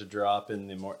you're willing to drop in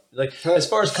the more like as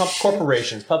far as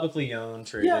corporations, publicly owned,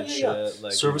 traded shit,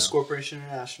 like Service Corporation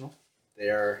International. They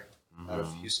are out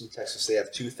of Houston, Texas. They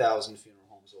have 2,000 funeral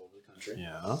homes all over the country.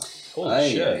 Yeah. Holy Aye,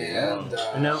 shit. yeah. And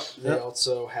And now- they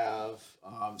also have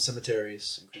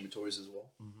cemeteries and crematories as well.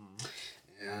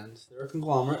 And they're a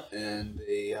conglomerate, and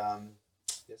they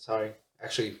that's how I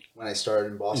actually, when I started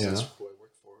in Boston, that's who I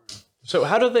worked for. So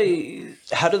how do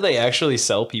they actually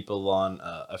sell people on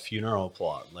a funeral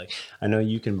plot? Like I know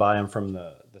you can buy them from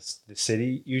the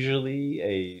city, usually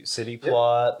a city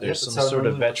plot. There's that's some how it sort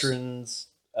of normally works. veterans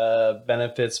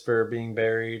benefits for being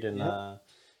buried and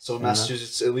So in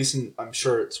Massachusetts, at least I'm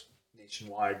sure it's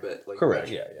nationwide, but like Correct,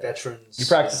 veterans. you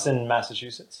practice in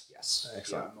Massachusetts? Yes.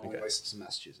 Excellent, Yeah, I'm only okay. licensed in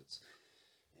Massachusetts.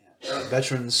 And,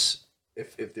 veterans,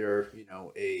 if they're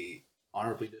a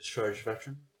honorably discharged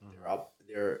veteran,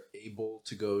 they're able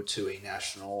to go to a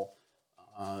national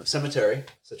cemetery,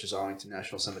 such as Arlington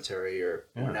National Cemetery or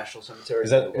Bourne National Cemetery. Is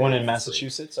that one in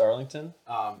Massachusetts, Arlington?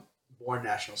 Bourne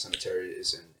National Cemetery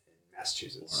is in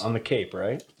Massachusetts. On the Cape,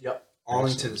 right? Yep.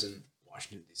 Arlington's in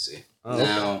Washington, D.C. Oh,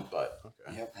 Now, But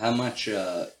how much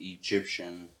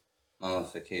Egyptian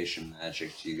mummification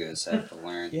magic do you guys have to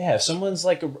learn? Yeah, if someone's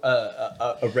like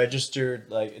a registered,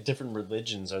 like different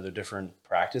religions, are there different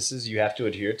practices you have to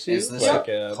adhere to? Is this like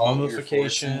a a cult you're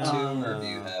mummification? forced into, or do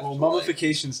you have well, to,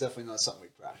 mummification is definitely not something we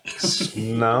practice.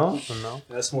 No.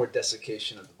 That's more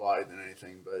desiccation of the body than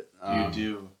anything. But You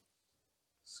do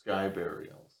sky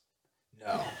burials.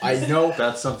 no, I know.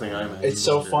 That's something I'm. It's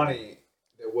so funny.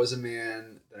 There was a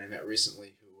man that I met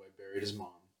recently who I buried his mom,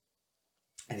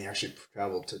 and he actually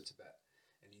traveled to Tibet,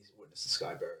 and he witnessed a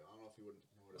sky burial. I don't know if you would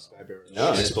know what a sky burial is.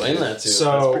 No, explain that to us.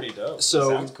 So, That's pretty dope. So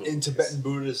Sounds cool. in Tibetan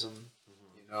Buddhism,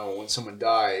 when someone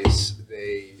dies,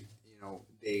 they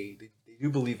do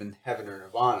believe in heaven or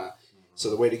nirvana. So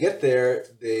the way to get there,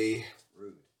 they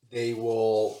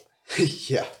will,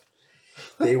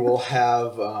 they will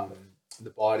have the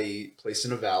body placed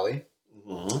in a valley,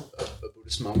 a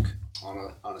Buddhist monk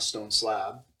on a stone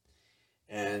slab,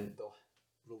 and they'll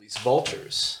release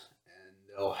vultures, and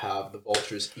they'll have the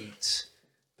vultures eat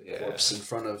the corpse in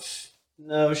front of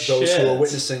those who are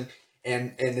witnessing.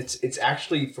 And it's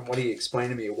actually, from what he explained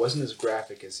to me, it wasn't as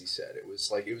graphic as he said. It was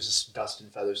just dust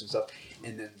and feathers and stuff,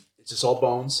 and then it's just all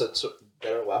bones that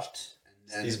are left.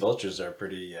 And then These vultures are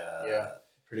pretty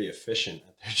efficient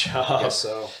at their job. Yeah,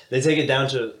 so They take it down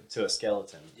to a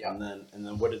skeleton. Yeah. And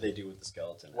then what do they do with the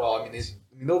skeleton? well, I mean,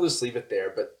 they'll just leave it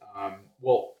there, but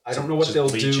I don't know what Just they'll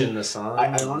bleach do. in the sun.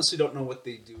 I honestly don't know what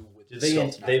they do with Do the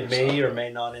skeleton. they after may it's or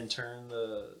may not intern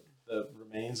the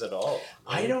remains at all.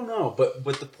 I don't know, but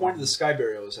the point of the sky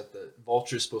burial is that the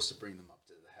vulture is supposed to bring them up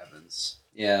to the heavens.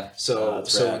 Yeah. So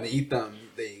that's so rad. when they eat them,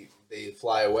 they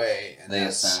fly away, and They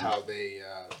that's ascend. how they.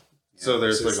 So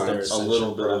there's So like it's a, their a ascension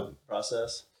little bit of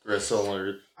process. gristle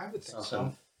or I would think so,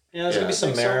 something. Yeah, there's gonna be Yeah. some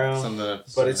I think so. marrow. Something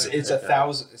but it's like that.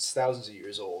 thousands of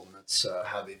years old, and that's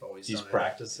how they've always These done it.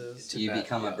 practices. You Tibet,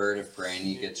 become a yeah. bird of prey and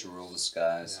you get to rule the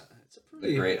skies. Yeah, it's a The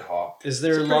pretty great hawk. Is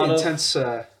there It's a a pretty lot of intense.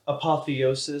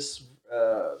 apotheosis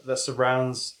that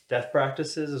surrounds death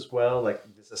practices as well, like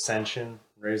this ascension,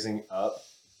 raising up?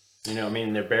 You know, I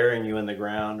mean, they're burying you in the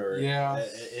ground, or Yeah.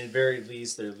 at very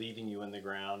least, they're leaving you in the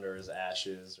ground, or as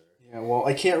ashes, or Yeah, well,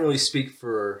 I can't really speak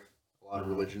for a lot of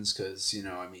religions because,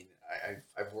 I mean,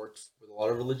 I've worked with a lot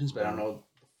of religions, but I don't know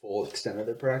the full extent of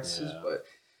their practices. Yeah. But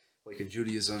like in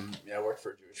Judaism, I worked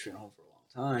for a Jewish funeral home for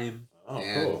a long time. Oh,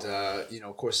 and, cool.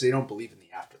 Of course, they don't believe in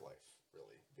the afterlife,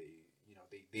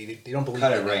 really. They don't believe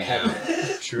Cut in it right heaven.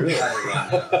 now. True.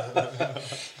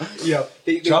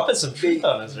 They Dropping some truth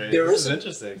on us, right? There This is isn't.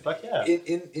 interesting. Fuck yeah.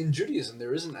 In Judaism,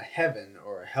 there isn't a heaven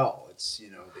or a hell. It's they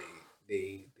don't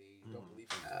believe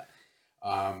in that.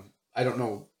 I don't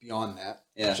know beyond that.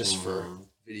 Yeah. Just for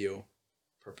video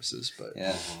purposes, but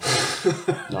Yeah.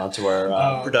 Not to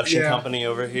our production company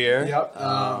over here. Yep.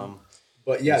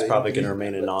 But yeah, it's they probably don't going to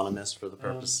believe remain in that, anonymous for the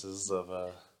purposes of.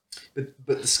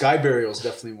 But the sky burial is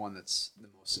definitely one that's the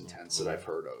most intense that I've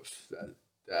heard of.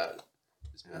 That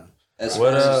has been.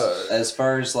 As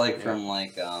far as like from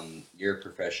like your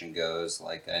profession goes,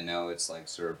 like I know it's like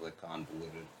sort of a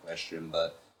convoluted question,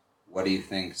 but what do you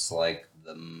think's like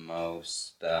the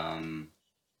most I don't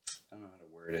know how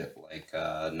to word it, like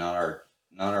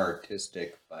not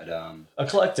artistic, but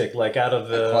eclectic, like out of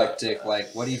the eclectic, like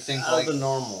what do you think out like of the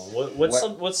normal?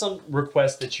 What's some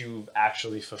request that you've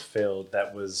actually fulfilled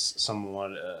that was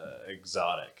somewhat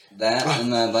exotic? that?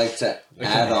 And I'd like to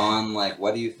add on, like,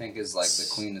 what do you think is like the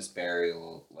cleanest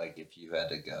burial, like if you had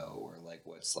to go, or like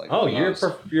what's like Oh, the your most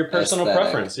your personal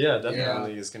aesthetic? preference, yeah,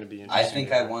 definitely is going to be I interesting.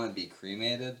 think I want to be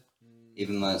cremated,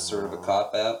 even though it's sort of a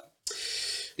cop out.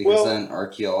 Because then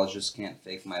archaeologists can't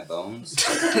fake my bones.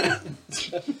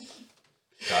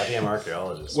 Goddamn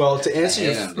archaeologists. Well, to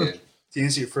answer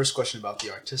Dude. your first question about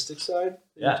the artistic side, that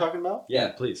Yeah. you're talking about. Yeah,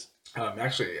 please.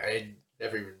 Actually, I had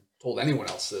never even told anyone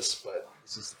else this, but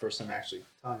this is the first time actually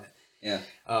telling it. Yeah.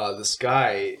 This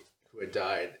guy who had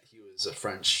died, he was a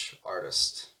French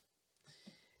artist,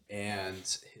 and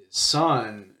his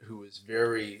son, who was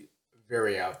very,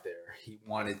 very out there, he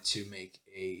wanted to make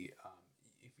a.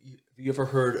 Have you ever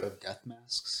heard of death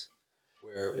masks?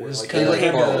 Where was like kind of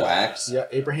Abraham, like wax. Yeah,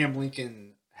 Abraham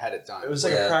Lincoln had it done. It was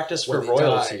like Yeah. a practice for When they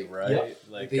royalty, die, right? yeah.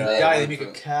 Like They die, they like make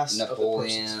a cast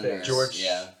Napoleon, of the person's face. George-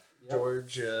 yeah.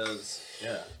 George's,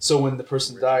 yeah. So when the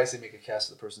person dies, they make a cast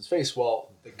of the person's face.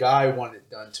 Well, the guy wanted it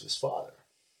done to his father,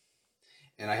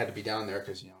 and I had to be down there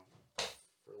because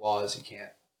for laws you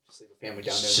can't just leave a family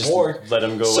down there Just anymore. let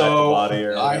him go So at the body,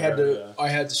 or I had whatever, to yeah. I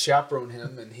had to chaperone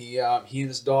him, and he and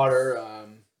his daughter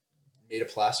made a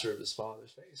plaster of his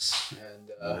father's face, and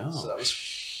Wow. so that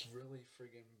was really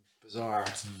friggin' bizarre.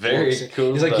 Very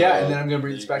cool. He's like, though. yeah, and then I'm gonna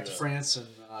bring this There you back to go. France and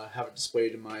have it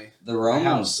displayed in my The Romans.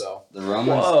 house. So The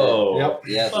Romans. Whoa. Yep.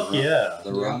 Did, yeah. Fuck yeah.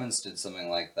 The Romans did something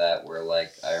like that, where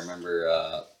like I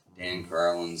remember Dan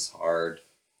Carlin's Hard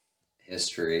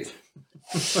History.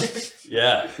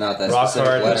 Yeah. Not that Rock specific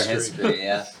hard letter history. history.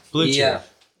 Yeah. Blue Yeah.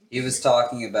 He was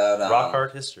talking about Rock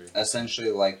hard history. essentially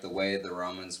like the way the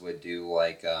Romans would do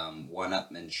like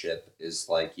one-upmanship is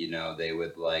like they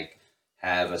would like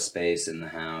have a space in the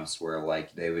house where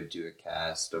like they would do a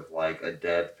cast of like a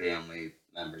dead family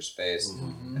member's face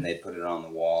and they put it on the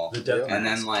wall The death and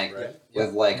mask, then like right?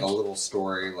 with like a little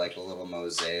story, like a little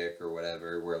mosaic or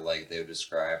whatever, where like they would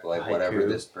describe like whatever Haiku,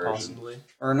 this person possibly.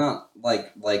 or not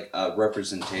like a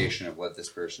representation of what this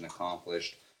person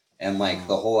accomplished. And like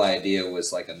the whole idea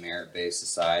was like a merit-based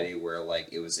society where like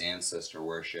it was ancestor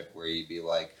worship, where you'd be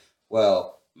like,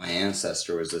 well, my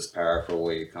ancestor was this powerful,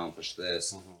 he accomplished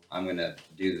this, I'm gonna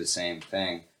do the same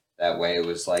thing. That way it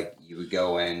was like you would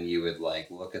go in, you would like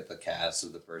look at the cast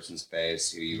of the person's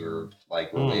face who you were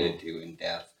like related to in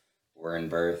death or in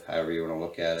birth, however you want to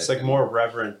look at it. It's like more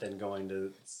reverent than going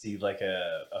to see like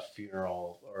a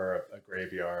funeral or a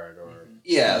graveyard or.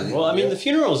 Yeah. Well, I mean, the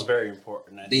funeral is very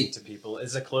important. I think to people,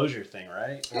 it's a closure thing,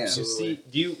 right? Yeah. Absolutely.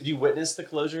 Do you witness the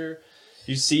closure?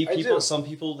 Do you see people? I do. Some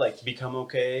people like become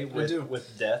okay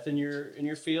with death in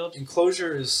your field.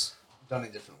 enclosure is done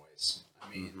in different ways. I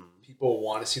mean, people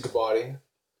want to see the body.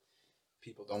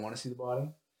 People don't want to see the body.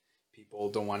 People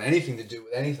don't want anything to do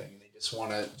with anything. They just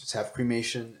want to just have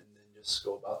cremation and then just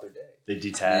go about their day. They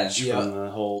detach Yeah. from the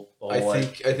whole. I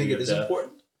like, think view it of is death.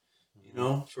 important,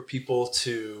 for people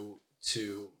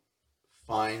to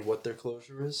find what their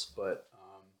closure is. But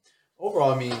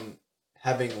overall, I mean,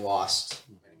 having lost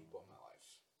many people in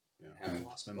my life, having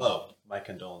lost my mom. Oh, my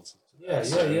condolences. Yeah.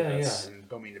 That's- And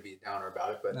don't mean to be a downer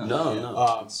about it, but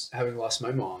No. having lost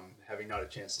my mom, having not a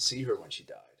chance to see her when she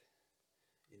died,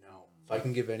 if I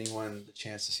can give anyone the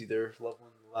chance to see their loved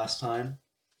one the last time,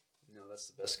 that's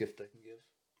the best gift I can give.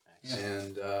 Yeah.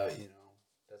 And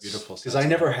that's Beautiful because I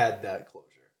never had that closure.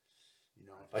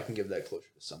 If I can give that closure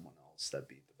to someone else, that'd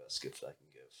be the best gift I can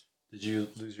give. Did you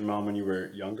lose your mom when you were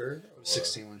younger? I was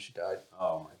 16 when she died.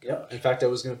 Oh my god. Yep. In fact, I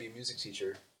was going to be a music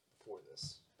teacher before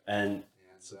this. And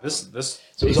So this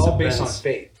so it's all based on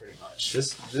fate, pretty much.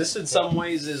 This in some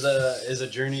ways is a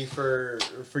journey for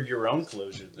your own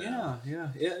closure. Then. Yeah,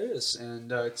 it is,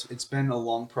 and it's been a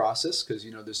long process because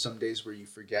there's some days where you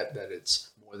forget that it's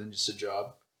more than just a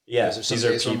job. Yeah, these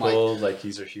are people, like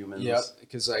these are humans. Yeah,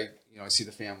 because I see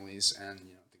the families and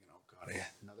thinking, oh god, I got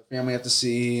another family I have to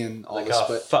see and all this.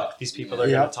 But fuck, these people are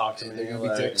gonna talk to me. They're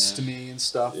gonna be dicks to me and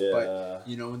stuff. Yeah. But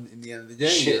in the end of the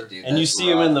day, dude, and you see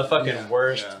them in the fucking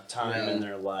worst time in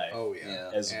their life. Oh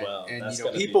yeah, as well. And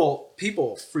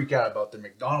people freak out about their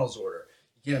McDonald's order.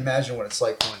 You can't imagine what it's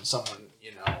like when someone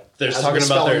they're just talking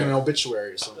about their an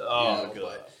obituary or something. Oh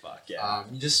god, fuck yeah.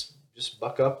 You just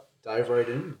buck up, dive right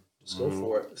in. Just go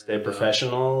for it. Stay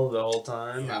professional the whole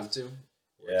time. You have to.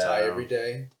 Wear a tie every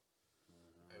day.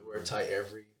 I wear a tie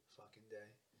every fucking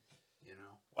day.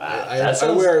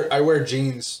 Wow. I wear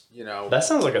jeans. That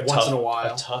sounds like once in a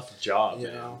while. A tough job.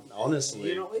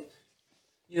 Honestly.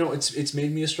 It's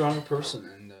made me a stronger person,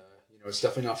 and it's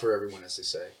definitely not for everyone, as they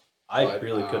say. I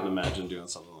really couldn't imagine doing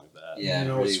something like that. Yeah,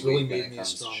 it's really made me a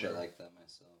stronger. Shit like that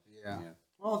myself. Yeah.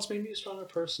 Well, it's made me a stronger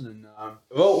person, and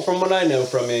well, from what I know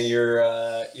from you,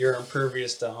 you're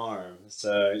impervious to harm,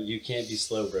 so you can't be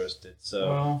slow roasted.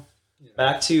 So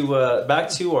back to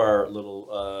our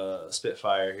little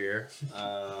Spitfire here.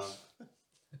 All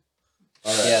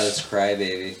right. Yeah, this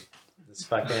crybaby.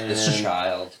 This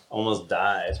child almost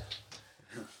died.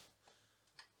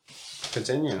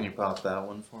 Continue. Can you pop that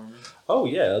one for me? Oh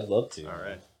yeah, I'd love to. All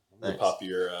right. Thanks. Pop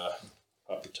your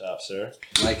top, sir.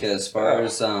 Like as far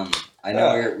as I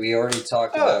know we already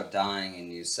talked about dying,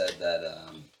 and you said that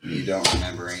you don't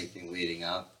remember anything leading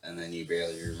up, and then you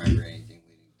barely remember anything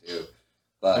leading to.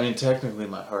 But I mean, technically,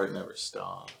 my heart never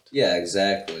stopped. Yeah,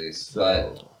 exactly. So,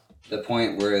 but the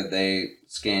point where they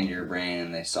scanned your brain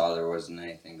and they saw there wasn't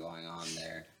anything going on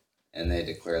there, and they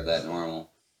declared that normal.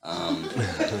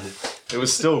 It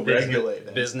was still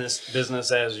regulated.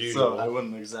 Business as usual. So I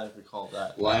wouldn't exactly call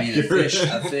that. Well, I mean, a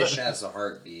fish has a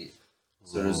heartbeat.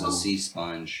 So does a sea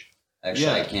sponge.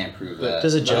 Actually, I can't prove that.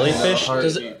 Does a jellyfish?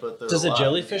 Does a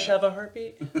jellyfish have a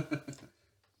heartbeat?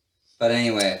 But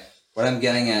anyway, what I'm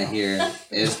getting at here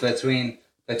is between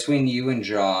you and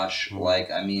Josh.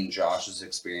 Josh's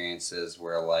experiences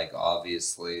where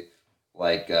obviously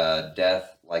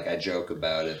death. I joke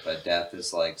about it, but death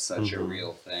is such a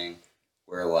real thing.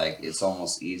 Where it's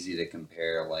almost easy to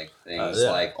compare things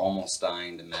almost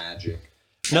dying to magic.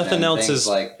 Nothing else is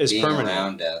being permanent.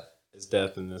 Around death is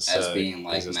death in this as being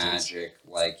existence. magic,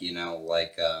 waking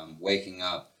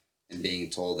up and being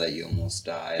told that you almost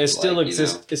died. It still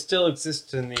exists. It still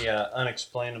exists in the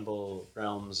unexplainable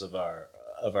realms of our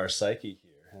psyche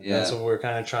here, and that's what we're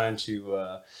kind of trying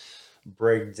to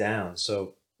break down.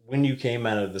 So, when you came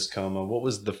out of this coma, what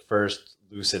was the first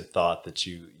lucid thought that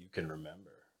you can remember?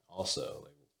 Also,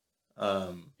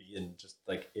 being just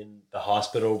in the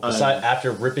hospital,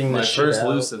 after ripping the shit out,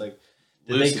 lucid,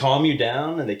 did they calm you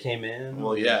down and they came in?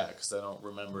 Well, yeah, because I don't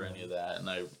remember any of that, and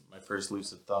my first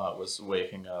lucid thought was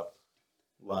waking up,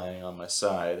 lying on my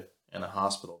side in a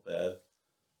hospital bed,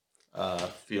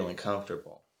 feeling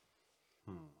comfortable.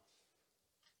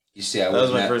 You see, that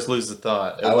was my first lucid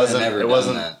thought. It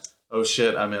wasn't that. Oh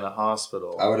shit, I'm in a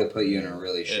hospital. I would have put you in a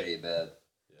really shitty bed.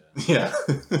 Yeah.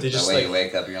 They just that way you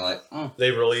wake up and you're like, oh.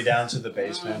 They roll you down to the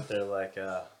basement. They're like,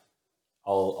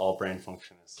 all brain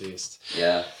function has ceased.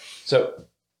 Yeah. So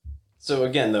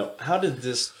again though, how did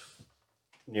this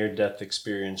near-death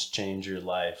experience change your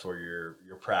life or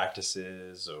your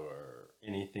practices or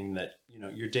anything that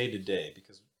your day to day?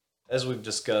 Because as we've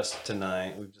discussed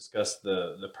tonight, we've discussed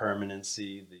the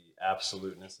permanency, the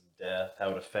absoluteness of death,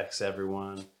 how it affects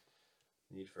everyone,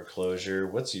 need for closure.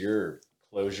 What's your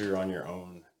closure on your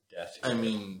own death here? I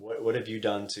mean, what have you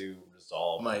done to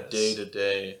resolve my this? day to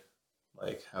day,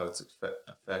 how it's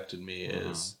affected me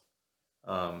is,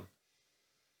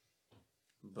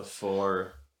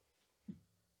 before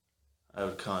I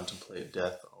would contemplate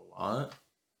death a lot,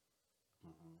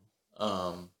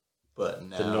 but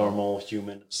now the normal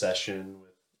human obsession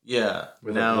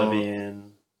with now,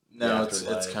 oblivion. Now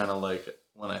it's kind of like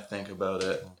when I think about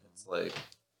it, it's like,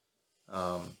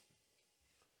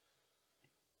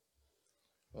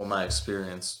 well, my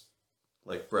experience,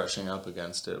 brushing up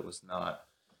against it, was not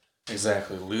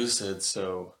exactly lucid.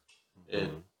 So it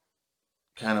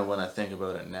kind of, when I think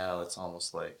about it now, it's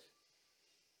almost like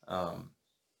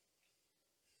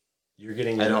you're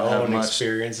getting your own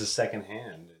experiences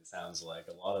secondhand. It sounds like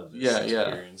a lot of this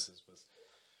experiences was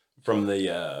from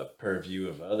the purview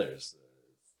of others.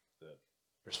 The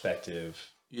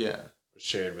perspective was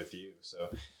shared with you. So,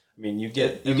 I mean, you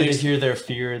get to hear their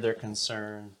fear, their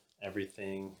concern,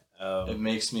 everything. It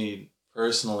makes me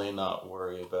personally not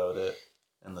worry about it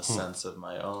in the sense of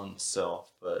my own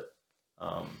self, but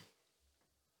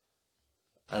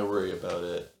I worry about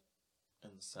it in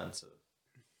the sense of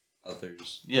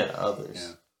others. Yeah,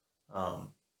 others. Yeah.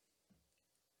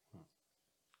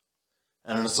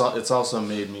 And it's also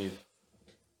made me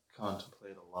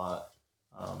contemplate a lot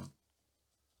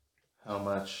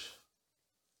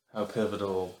how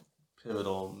pivotal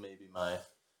maybe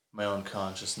my own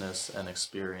consciousness and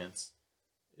experience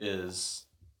is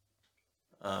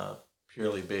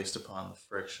purely based upon the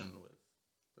friction with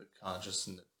the conscious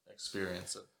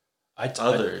experience of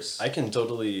others. I can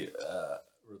totally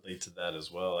relate to that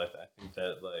as well. I think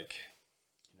that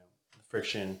the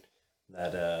friction,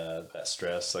 that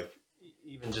stress,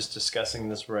 even just discussing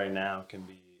this right now could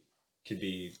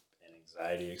be an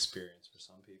anxiety experience for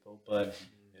some people, but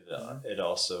it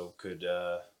also could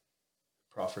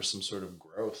proffer some sort of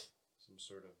growth, some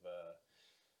sort of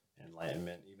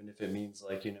enlightenment, even if it means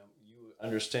you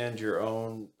understand your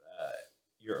own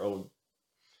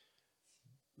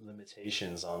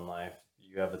limitations on life.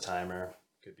 You have a timer.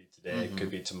 Could be today. Could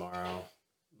be tomorrow.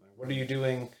 What are you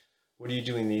doing? What are you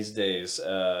doing these days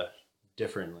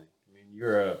differently? I mean,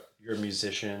 you're a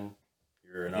musician.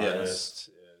 You're an artist.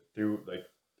 Through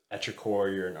at your core,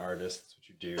 you're an artist. That's what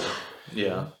you do.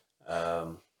 Yeah.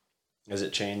 Has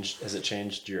it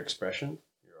changed your expression,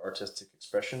 your artistic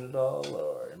expression at all,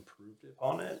 or improved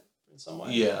upon it in some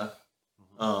way? Yeah.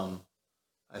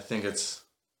 I think it's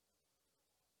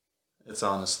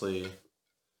honestly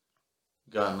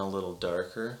gotten a little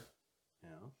darker.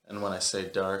 Yeah. And when I say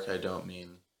dark, I don't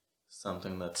mean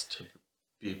something that's to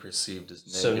be perceived as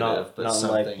negative. So not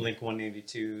something like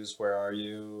Blink-182's "Where Are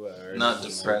You"? Or not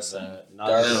depressing. Not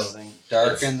depressing.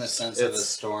 Dark in the sense of a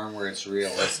storm where it's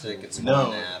realistic. It's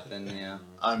going to happen. Yeah.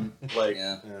 I'm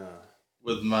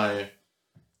with my,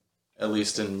 at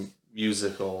least in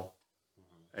musical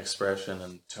expression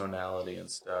and tonality and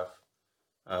stuff,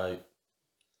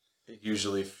 it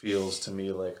usually feels to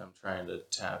me like I'm trying to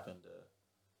tap into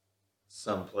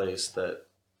some place that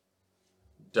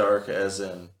dark, as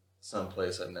in some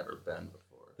place I've never been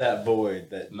before. That void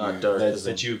that not dark,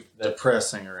 that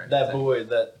depressing or anything. That void,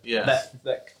 that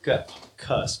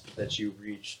cusp that you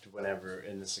reached whenever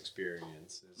in this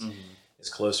experience is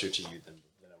closer to you than it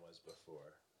was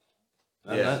before.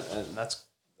 And that's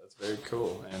very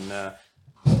cool. And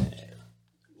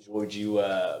would you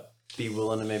be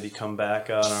willing to maybe come back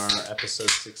on our episode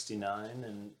 69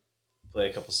 and play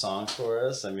a couple songs for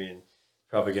us? I mean,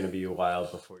 probably going to be a while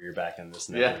before you're back in this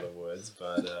neck of the woods,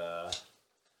 but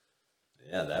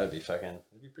that would be it'd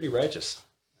be pretty righteous.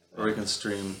 Or we can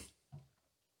stream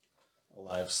a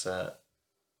live set.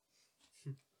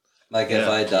 If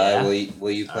I die,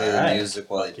 will you play the music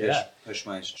while I push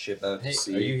my ship out to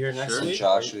sea? Are you here next week?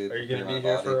 Josh, are you going to be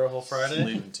here for a whole Friday? I'm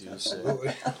leaving Tuesday.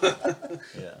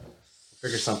 Yeah.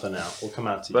 Figure something out. We'll come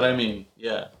out to you. But I mean,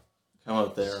 come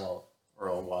out there or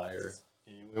I'll wire.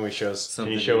 Can you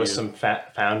show us some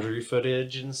foundry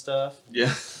footage and stuff?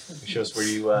 Yeah. Show us where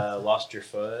you lost your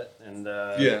foot and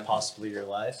possibly your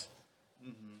life.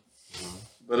 Mm-hmm.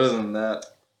 But other than that,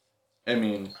 I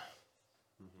mean,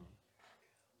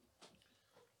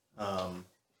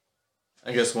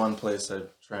 I guess one place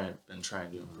I've been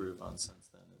trying to improve on since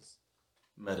then is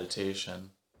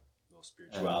meditation. A little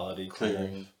spirituality.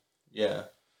 Clearing. Yeah.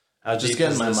 Just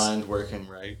getting my mind working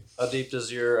right. How deep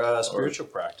does your spiritual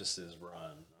practices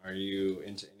run? Are you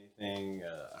into anything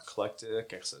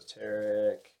eclectic,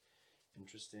 esoteric,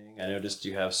 interesting? I noticed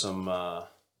you have some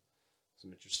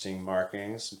interesting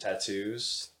markings, some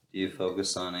tattoos. Do you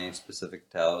focus on any specific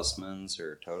talismans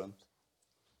or totems?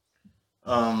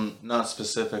 Not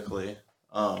specifically.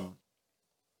 I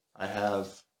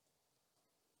have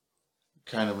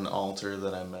kind of an altar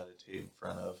that I meditate in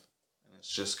front of, and it's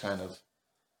just kind of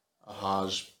a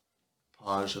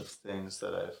hodgepodge of things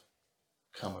that I've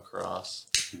come across.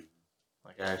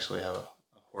 I actually have a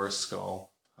horse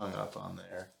skull hung up on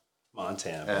there.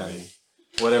 Montana, and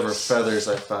whatever feathers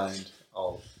I find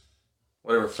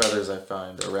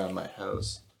around my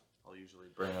house, I'll usually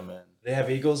bring them in. They have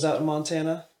eagles out in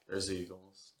Montana? There's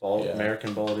eagles.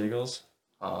 American bald eagles?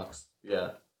 Hawks,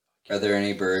 yeah. Are there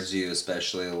any birds you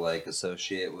especially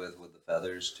associate with the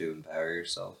feathers to empower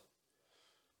yourself?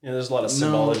 Yeah, there's a lot of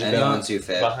symbology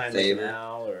behind an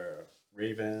owl or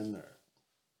raven. Or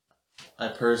I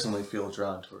personally feel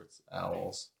drawn towards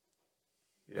owls.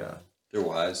 Yeah, they're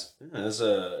wise. Yeah, it's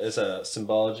a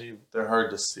symbology. They're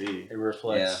hard to see. It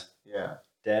reflects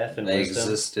death and they wisdom.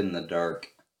 Exist in the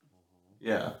dark.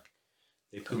 Yeah,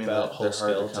 they poop out whole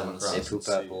skeletons. They poop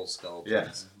out whole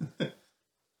skeletons. Yeah,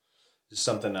 it's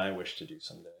something I wish to do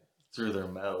someday. Through their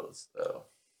mouths, though.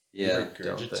 Yeah,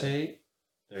 regurgitate.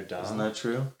 They're dumb. Isn't that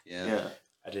true? Yeah.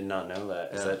 I did not know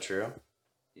that. Is that true?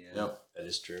 Yeah. Yep. That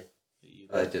is true.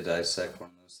 I like to dissect one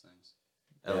of those things.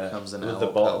 Out comes an With owl the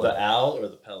pellet. the owl or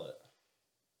the pellet?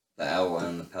 The owl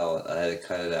and the pellet. I had to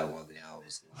cut it out while the owl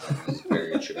was alive. It was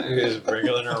very He traumatic. was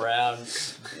wriggling around.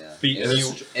 Yeah. Beating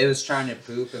you. It was trying to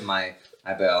poop, and my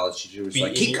biology teacher was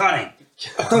like, Beating keep you. cutting.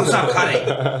 Don't stop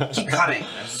cutting. Keep cutting.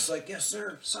 I was just like, yes,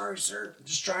 sir. Sorry, sir. I'm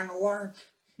just trying to learn.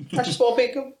 I just want to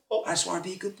be a good boy. I just want to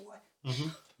be a good boy. Mm-hmm.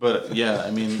 But yeah,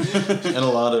 I mean, in a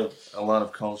lot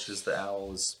of cultures, the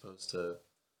owl is supposed to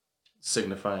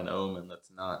signify an omen that's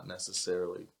not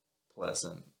necessarily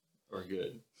pleasant or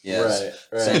good. Yes.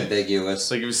 Right. It's ambiguous.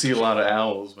 It's like you see a lot of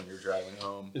owls when you're driving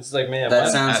home. It's like, man, That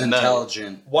why- sounds at night.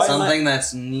 intelligent. Why am Something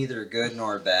that's neither good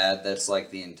nor bad. That's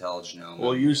like the intelligent omen.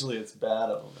 Well, usually it's bad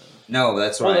omen. No,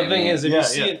 that's what Well, I the thing mean. is, if you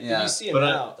see it, yeah. if you see it But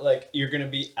now, like you're gonna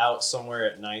be out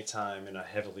somewhere at nighttime in a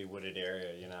heavily wooded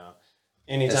area, you know.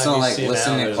 Anytime It's not you like see an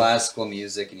listening owl, to classical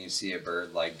music and you see a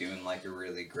bird like doing like a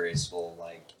really graceful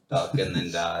like duck and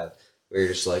then dive. Where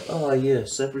you're just like, oh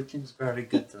yes, everything's very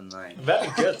good tonight. very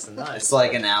good tonight. It's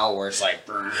like an owl where it's like,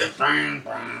 bang, bang,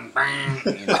 bang,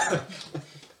 bang. You know?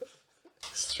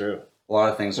 It's true. A lot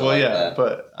of things are Well, like yeah, that.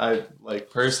 but I like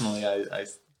personally, I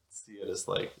see it as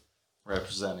like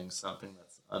representing something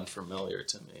that's unfamiliar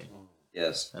to me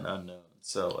Yes, and unknown.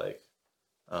 So like,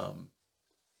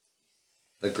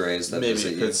 the grays that maybe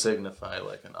visit it you. could signify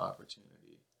like an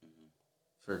opportunity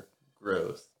for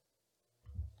growth.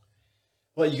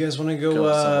 What, you guys want to Go go?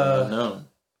 with someone unknown.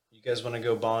 You guys want to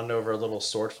go bond over a little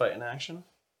sword fight in action?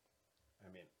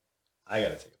 I mean, I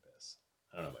gotta take a piss.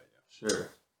 I don't know about you. Sure.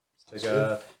 Let's take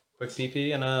a quick pee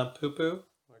pee and a poo poo.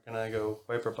 We're gonna go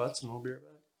wipe our butts and we'll be right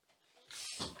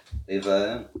back. Leave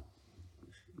that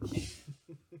in.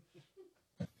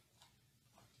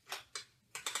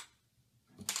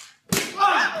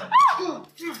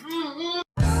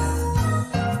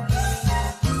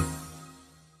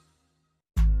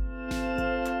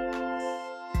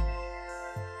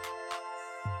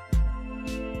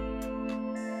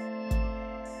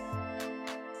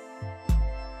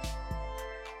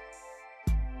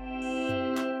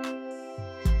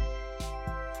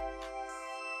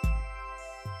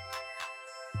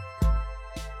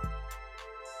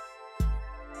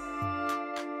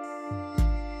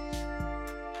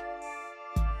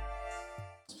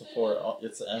 Before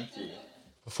it's empty.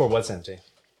 Before what's empty?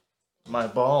 My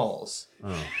balls.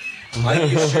 Are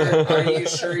you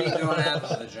sure you don't have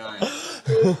a vagina?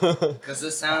 Because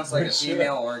this sounds like a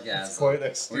female orgasm. Quite Where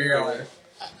exterior. you're like,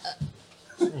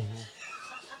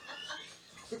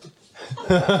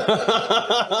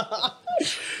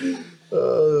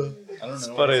 I don't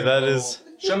know. funny, It's a that little- is-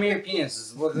 show me your penis.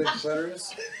 Does it look like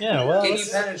clitoris? Yeah, well, Can you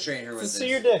penetrate her with let's this? see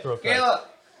your dick real quick. Kayla!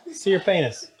 See your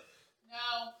penis.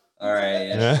 All right,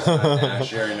 yeah. she's not down.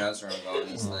 She already knows where I'm going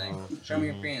with this thing. Show me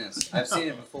your penis. I've seen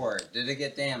it before. Did it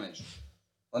get damaged?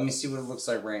 Let me see what it looks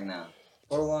like right now.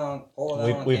 Pull it out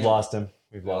on We've camera. lost him.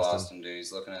 We've We lost him. him, dude.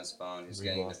 He's looking at his phone. He's We've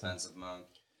getting lost him. defensive mode.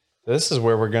 This is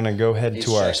where we're gonna go ahead He's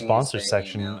to our checking sponsor his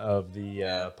section email. of the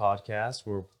Yeah. podcast.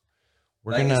 We're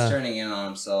Like he's gonna turning in on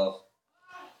himself.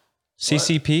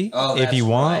 CCP. Oh, if you that's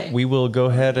want, right. we will go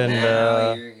ahead and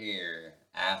Now you're here.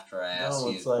 After I asked No,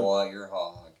 you it's to like- pull out your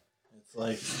hog. It's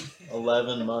like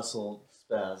 11 muscle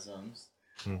spasms.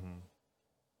 Mhm.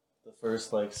 The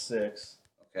first like 6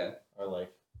 Okay. are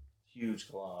like huge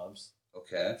globs.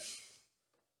 Okay.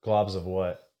 globs of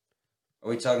what? Are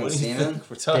we talking What do you semen? think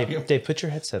we're talking Dave, about? Dave, put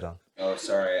your headset on. Oh,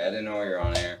 sorry. I didn't know you were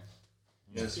on air.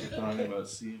 Yes, you're talking about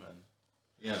semen.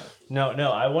 Yeah. No,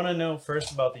 I want to know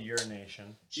first about the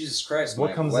urination. Jesus Christ!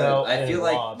 What Mike, we out I in feel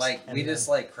globs, like and we then- just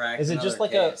like cracked. Is it just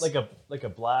like another case. a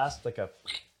blast, like a?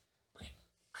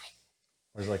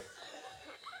 Or is it like?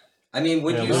 I mean,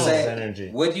 would Yeah, you no, it's say? energy.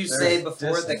 Would you say There's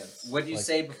before distance. the? Would you Like,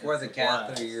 say before the it's a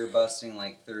catheter blast. you're busting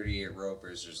like 38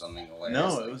 ropers or something hilarious?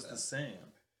 No, like it was that? the same.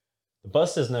 The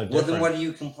bust is no Well, different. then what are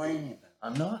you complaining about?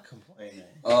 I'm not complaining.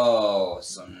 Oh,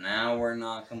 so now we're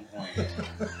not complaining.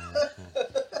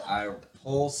 I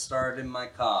started my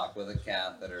cock with a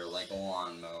catheter like a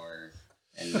lawnmower,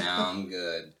 and now I'm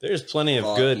good. There's plenty of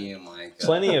Fuck good, you, Micah.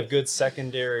 plenty of good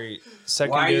secondary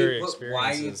Why are you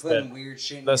experiences putting that weird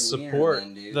shit in the your wiener support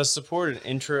then, dude? the supported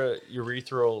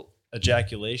intraurethral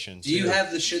ejaculation. Do you too.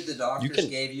 have the shit the doctors can-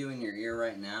 gave you in your ear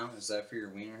right now? Is that for your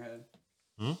wiener head?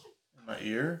 In my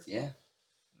ear? Yeah,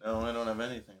 No, I don't have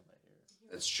anything in my ear.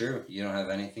 that's true. You don't have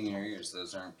anything in your ears.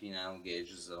 Those aren't penile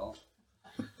gauges at all.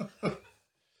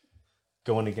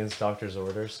 going against doctor's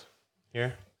orders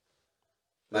here?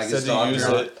 Like Said his to use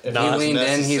doctor, it if Not he it's leaned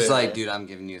in. He's necessary. like, "Dude, I'm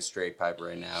giving you a straight pipe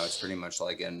right now. It's pretty much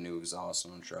like a new exhaust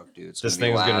on a truck, dude. It's This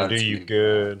gonna be thing's gonna loud, do it's you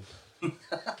gonna be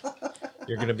good.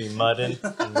 You're gonna be mudding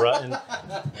and rutting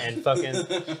and fucking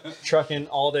trucking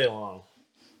all day long.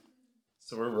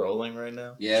 So we're rolling right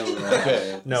now. Yeah, we're rolling.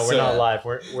 Okay. No, we're not live.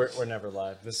 We're never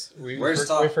live. We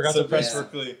forgot to press.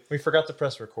 We forgot to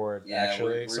press record. Yeah,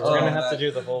 actually, so we're gonna have to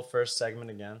do the whole first segment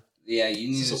again. Yeah, you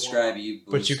need to describe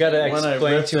But you got to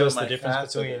explain to us the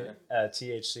difference between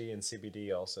THC and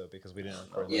CBD also, because we didn't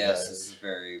record that. Yes, this is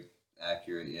very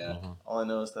accurate, yeah. All I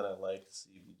know is that I like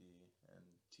CBD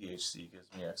and THC gives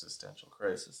me existential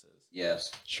crises.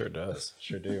 Yes. Sure does.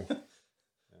 Sure do.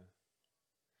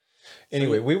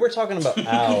 Anyway, we were talking about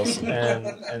owls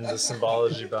and the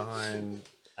symbology behind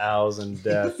owls and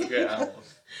death.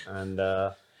 And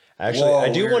actually,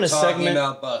 I do want to segment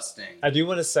about busting. I do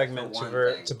want to segment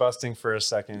to busting for a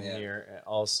second here.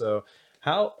 Also,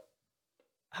 how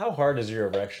hard is your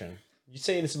erection? You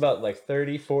say it's about like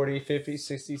 30, 40, 50,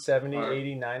 60, 70,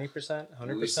 80, 90%,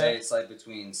 100%? We say it's like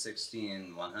between 60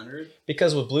 and 100.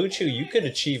 Because with Blue Chew, you could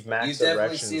achieve max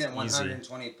erections easy. You've definitely seen it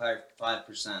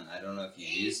 125%. I don't know if you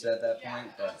used it at that point,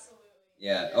 but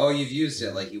yeah. Oh, you've used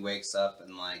it. Like he wakes up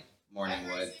and like morning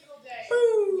wood.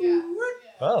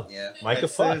 Oh, yeah. Micah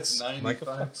Flex.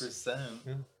 95%.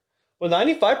 Yeah. Well,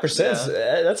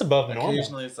 95%, that's above normal.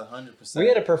 Occasionally it's 100%. We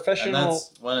had a professional... And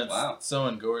that's when it's so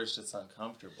engorged it's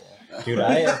uncomfortable. Dude,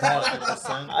 I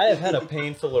have had a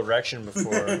painful erection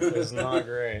before. It's not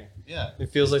great. Yeah. It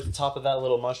feels like the top of that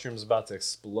little mushroom is about to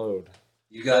explode.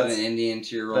 You got an Indian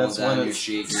tear rolling down your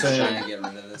cheek. You're trying to get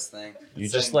rid of this thing. You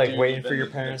just like waiting for your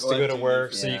parents to go to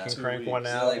work so you can crank one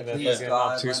out like, and then please,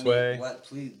 God, sway.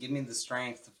 Please give me the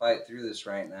strength to fight through this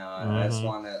right now. I just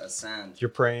want to ascend. You're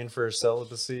praying for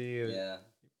celibacy. Yeah.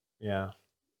 Yeah.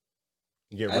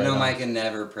 I know Micah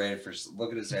never prayed for.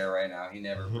 Look at his hair right now. He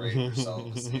never prayed for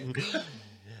celibacy.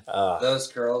 Those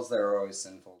curls, they were always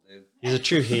sinful, dude. He's a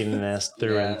true hedonist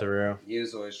through and through. He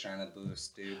was always trying to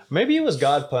boost, dude. Maybe it was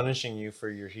God punishing you for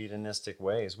your hedonistic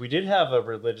ways. We did have a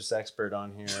religious expert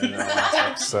on here in our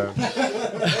last episode.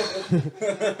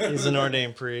 He's an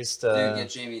ordained priest. Dude, get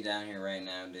Jamie down here right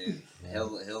now, dude.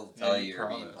 He'll tell you you're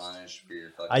being punished for your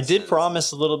fucking I did sins.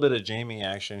 promise a little bit of Jamie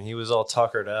action. He was all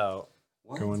tuckered out.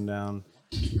 What?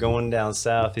 Going down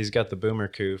south. He's got the boomer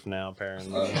coof now,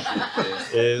 apparently. Oh,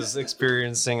 shit, is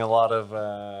experiencing a lot of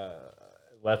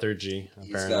lethargy,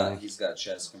 apparently. He's got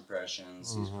chest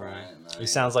compressions. He's crying at night. He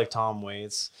sounds like Tom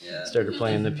Waits. Yeah. Started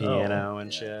playing the piano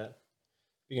and shit.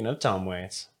 Speaking of Tom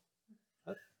Waits,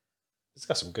 he's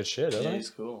got some good shit, doesn't he?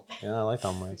 He's cool. Yeah, I like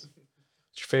Tom Waits.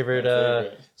 What's your favorite?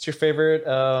 What's your favorite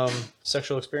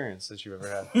sexual experience that you've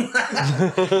ever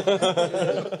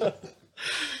had?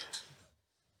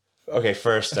 Okay,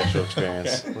 first sexual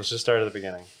experience. Let's just start at the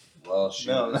beginning. Well, she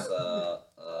was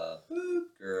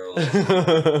girl.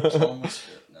 Almost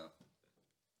no.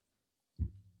 Do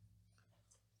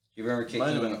you remember kicking?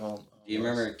 Do you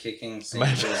remember kicking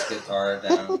Sandra's guitar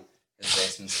down his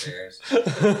basement stairs?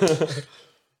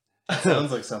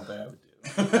 Sounds like something I would do.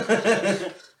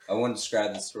 I wouldn't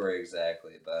describe the story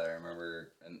exactly, but I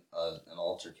remember an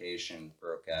altercation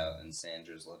broke out in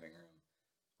Sandra's living room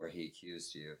where he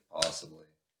accused you, possibly.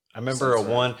 I remember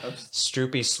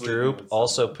Stroopy Stroop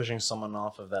also pushing someone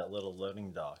off of that little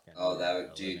loading dock.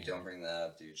 Dude, don't bring that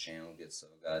up, dude. Shane will get so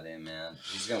goddamn mad.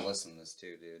 He's gonna listen to this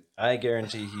too, dude. I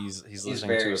guarantee he's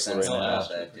listening to us right now.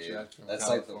 That, dude. That's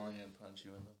California and punch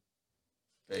you in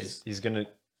the face. He's in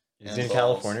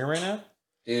California right now?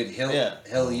 Dude,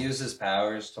 he'll use his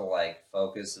powers to like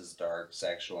focus his dark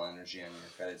sexual energy on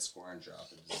your credit score and drop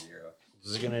it to 0.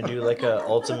 Is he gonna do like a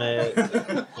ultimate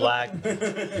black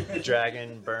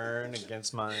dragon burn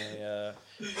against my?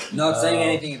 Not saying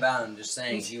anything about him, just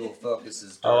saying he will focus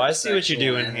his. Oh, I see what you're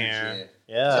doing here.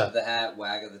 Yeah. Tip the hat,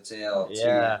 wag of the tail. Yeah. To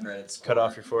your credit score. Cut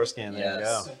off your foreskin. There you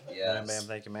go. Yes. Bam, bam,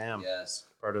 thank you, ma'am. Yes.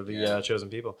 Part of the chosen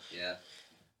people. Yeah.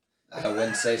 I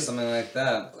wouldn't say something like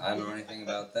that. I don't know anything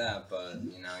about that, but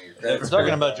you know, your credit We're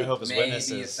talking about Jehovah's may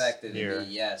Witnesses be affected. here.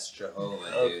 Yes, Jehovah,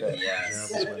 dude. Okay. Yes.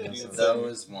 Jehovah's Witnesses.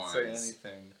 Those Say ones.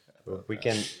 anything. We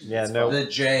can, no. The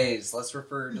Jays. Let's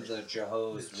refer to the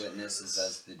Jehovah's Witnesses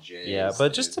as the Jays. Yeah,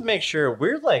 but just to make sure,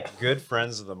 we're like good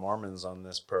friends of the Mormons on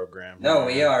this program. No,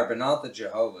 we are, but not the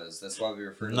Jehovah's. That's why we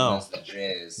refer to them as the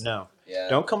Jays. No. Yeah.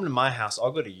 Don't come to my house.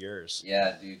 I'll go to yours.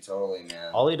 Yeah, dude, totally, man.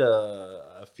 I'll eat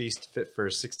a feast fit for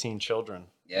 16 children.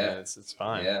 Yeah. It's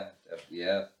fine. Yeah.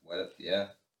 Yeah.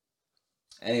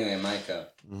 Anyway, Micah.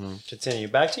 Mm-hmm. Continue.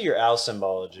 Back to your owl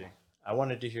symbology. I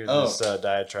wanted to hear this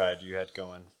diatribe you had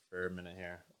going for a minute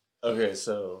here. Okay,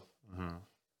 so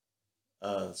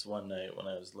it's one night when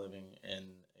I was living in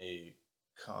a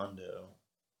condo.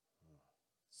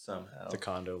 Somehow. The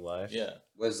condo life. Yeah.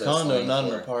 What's that Condo, slang not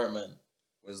for? an apartment.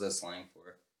 What's that slang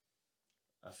for?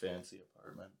 A fancy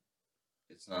apartment.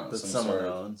 It's not that some someone sort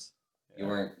of, owns. you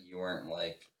weren't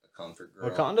like a comfort girl.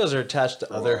 Well, condos are attached to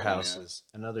For other welcome, yeah. houses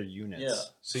and other units. Yeah.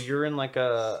 So you're in like It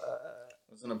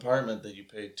was an apartment that you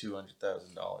paid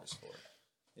 $200,000 for.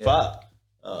 Yeah. fuck.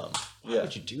 Why Why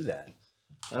would you do that?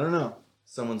 I don't know.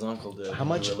 Someone's uncle did. How when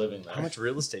much? we were living there. How much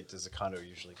real estate does a condo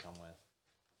usually come with?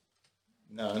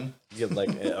 None. You get like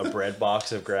a bread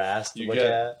box of grass to look get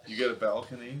at. you get a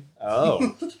balcony.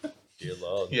 Oh, dear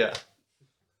Lord. Yeah.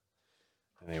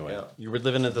 Anyway, Yeah. you were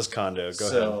living at this condo. Go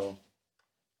ahead. So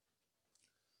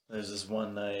there's this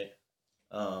one night,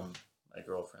 my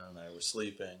girlfriend and I were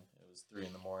sleeping. It was 3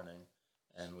 a.m,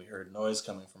 and we heard noise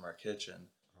coming from our kitchen.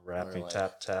 Rapping like,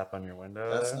 tap tap on your window.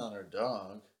 That's there? not our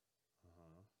dog.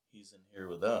 He's in here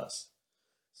with us.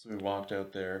 So we walked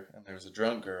out there, and there was a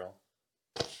drunk girl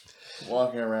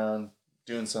walking around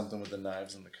doing something with the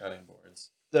knives and the cutting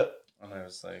boards. And I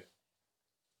was like,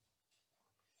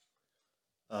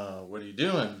 what are you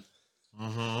doing?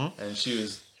 Mm-hmm. And she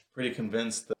was pretty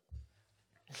convinced that.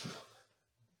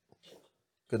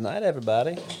 Good night,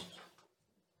 everybody.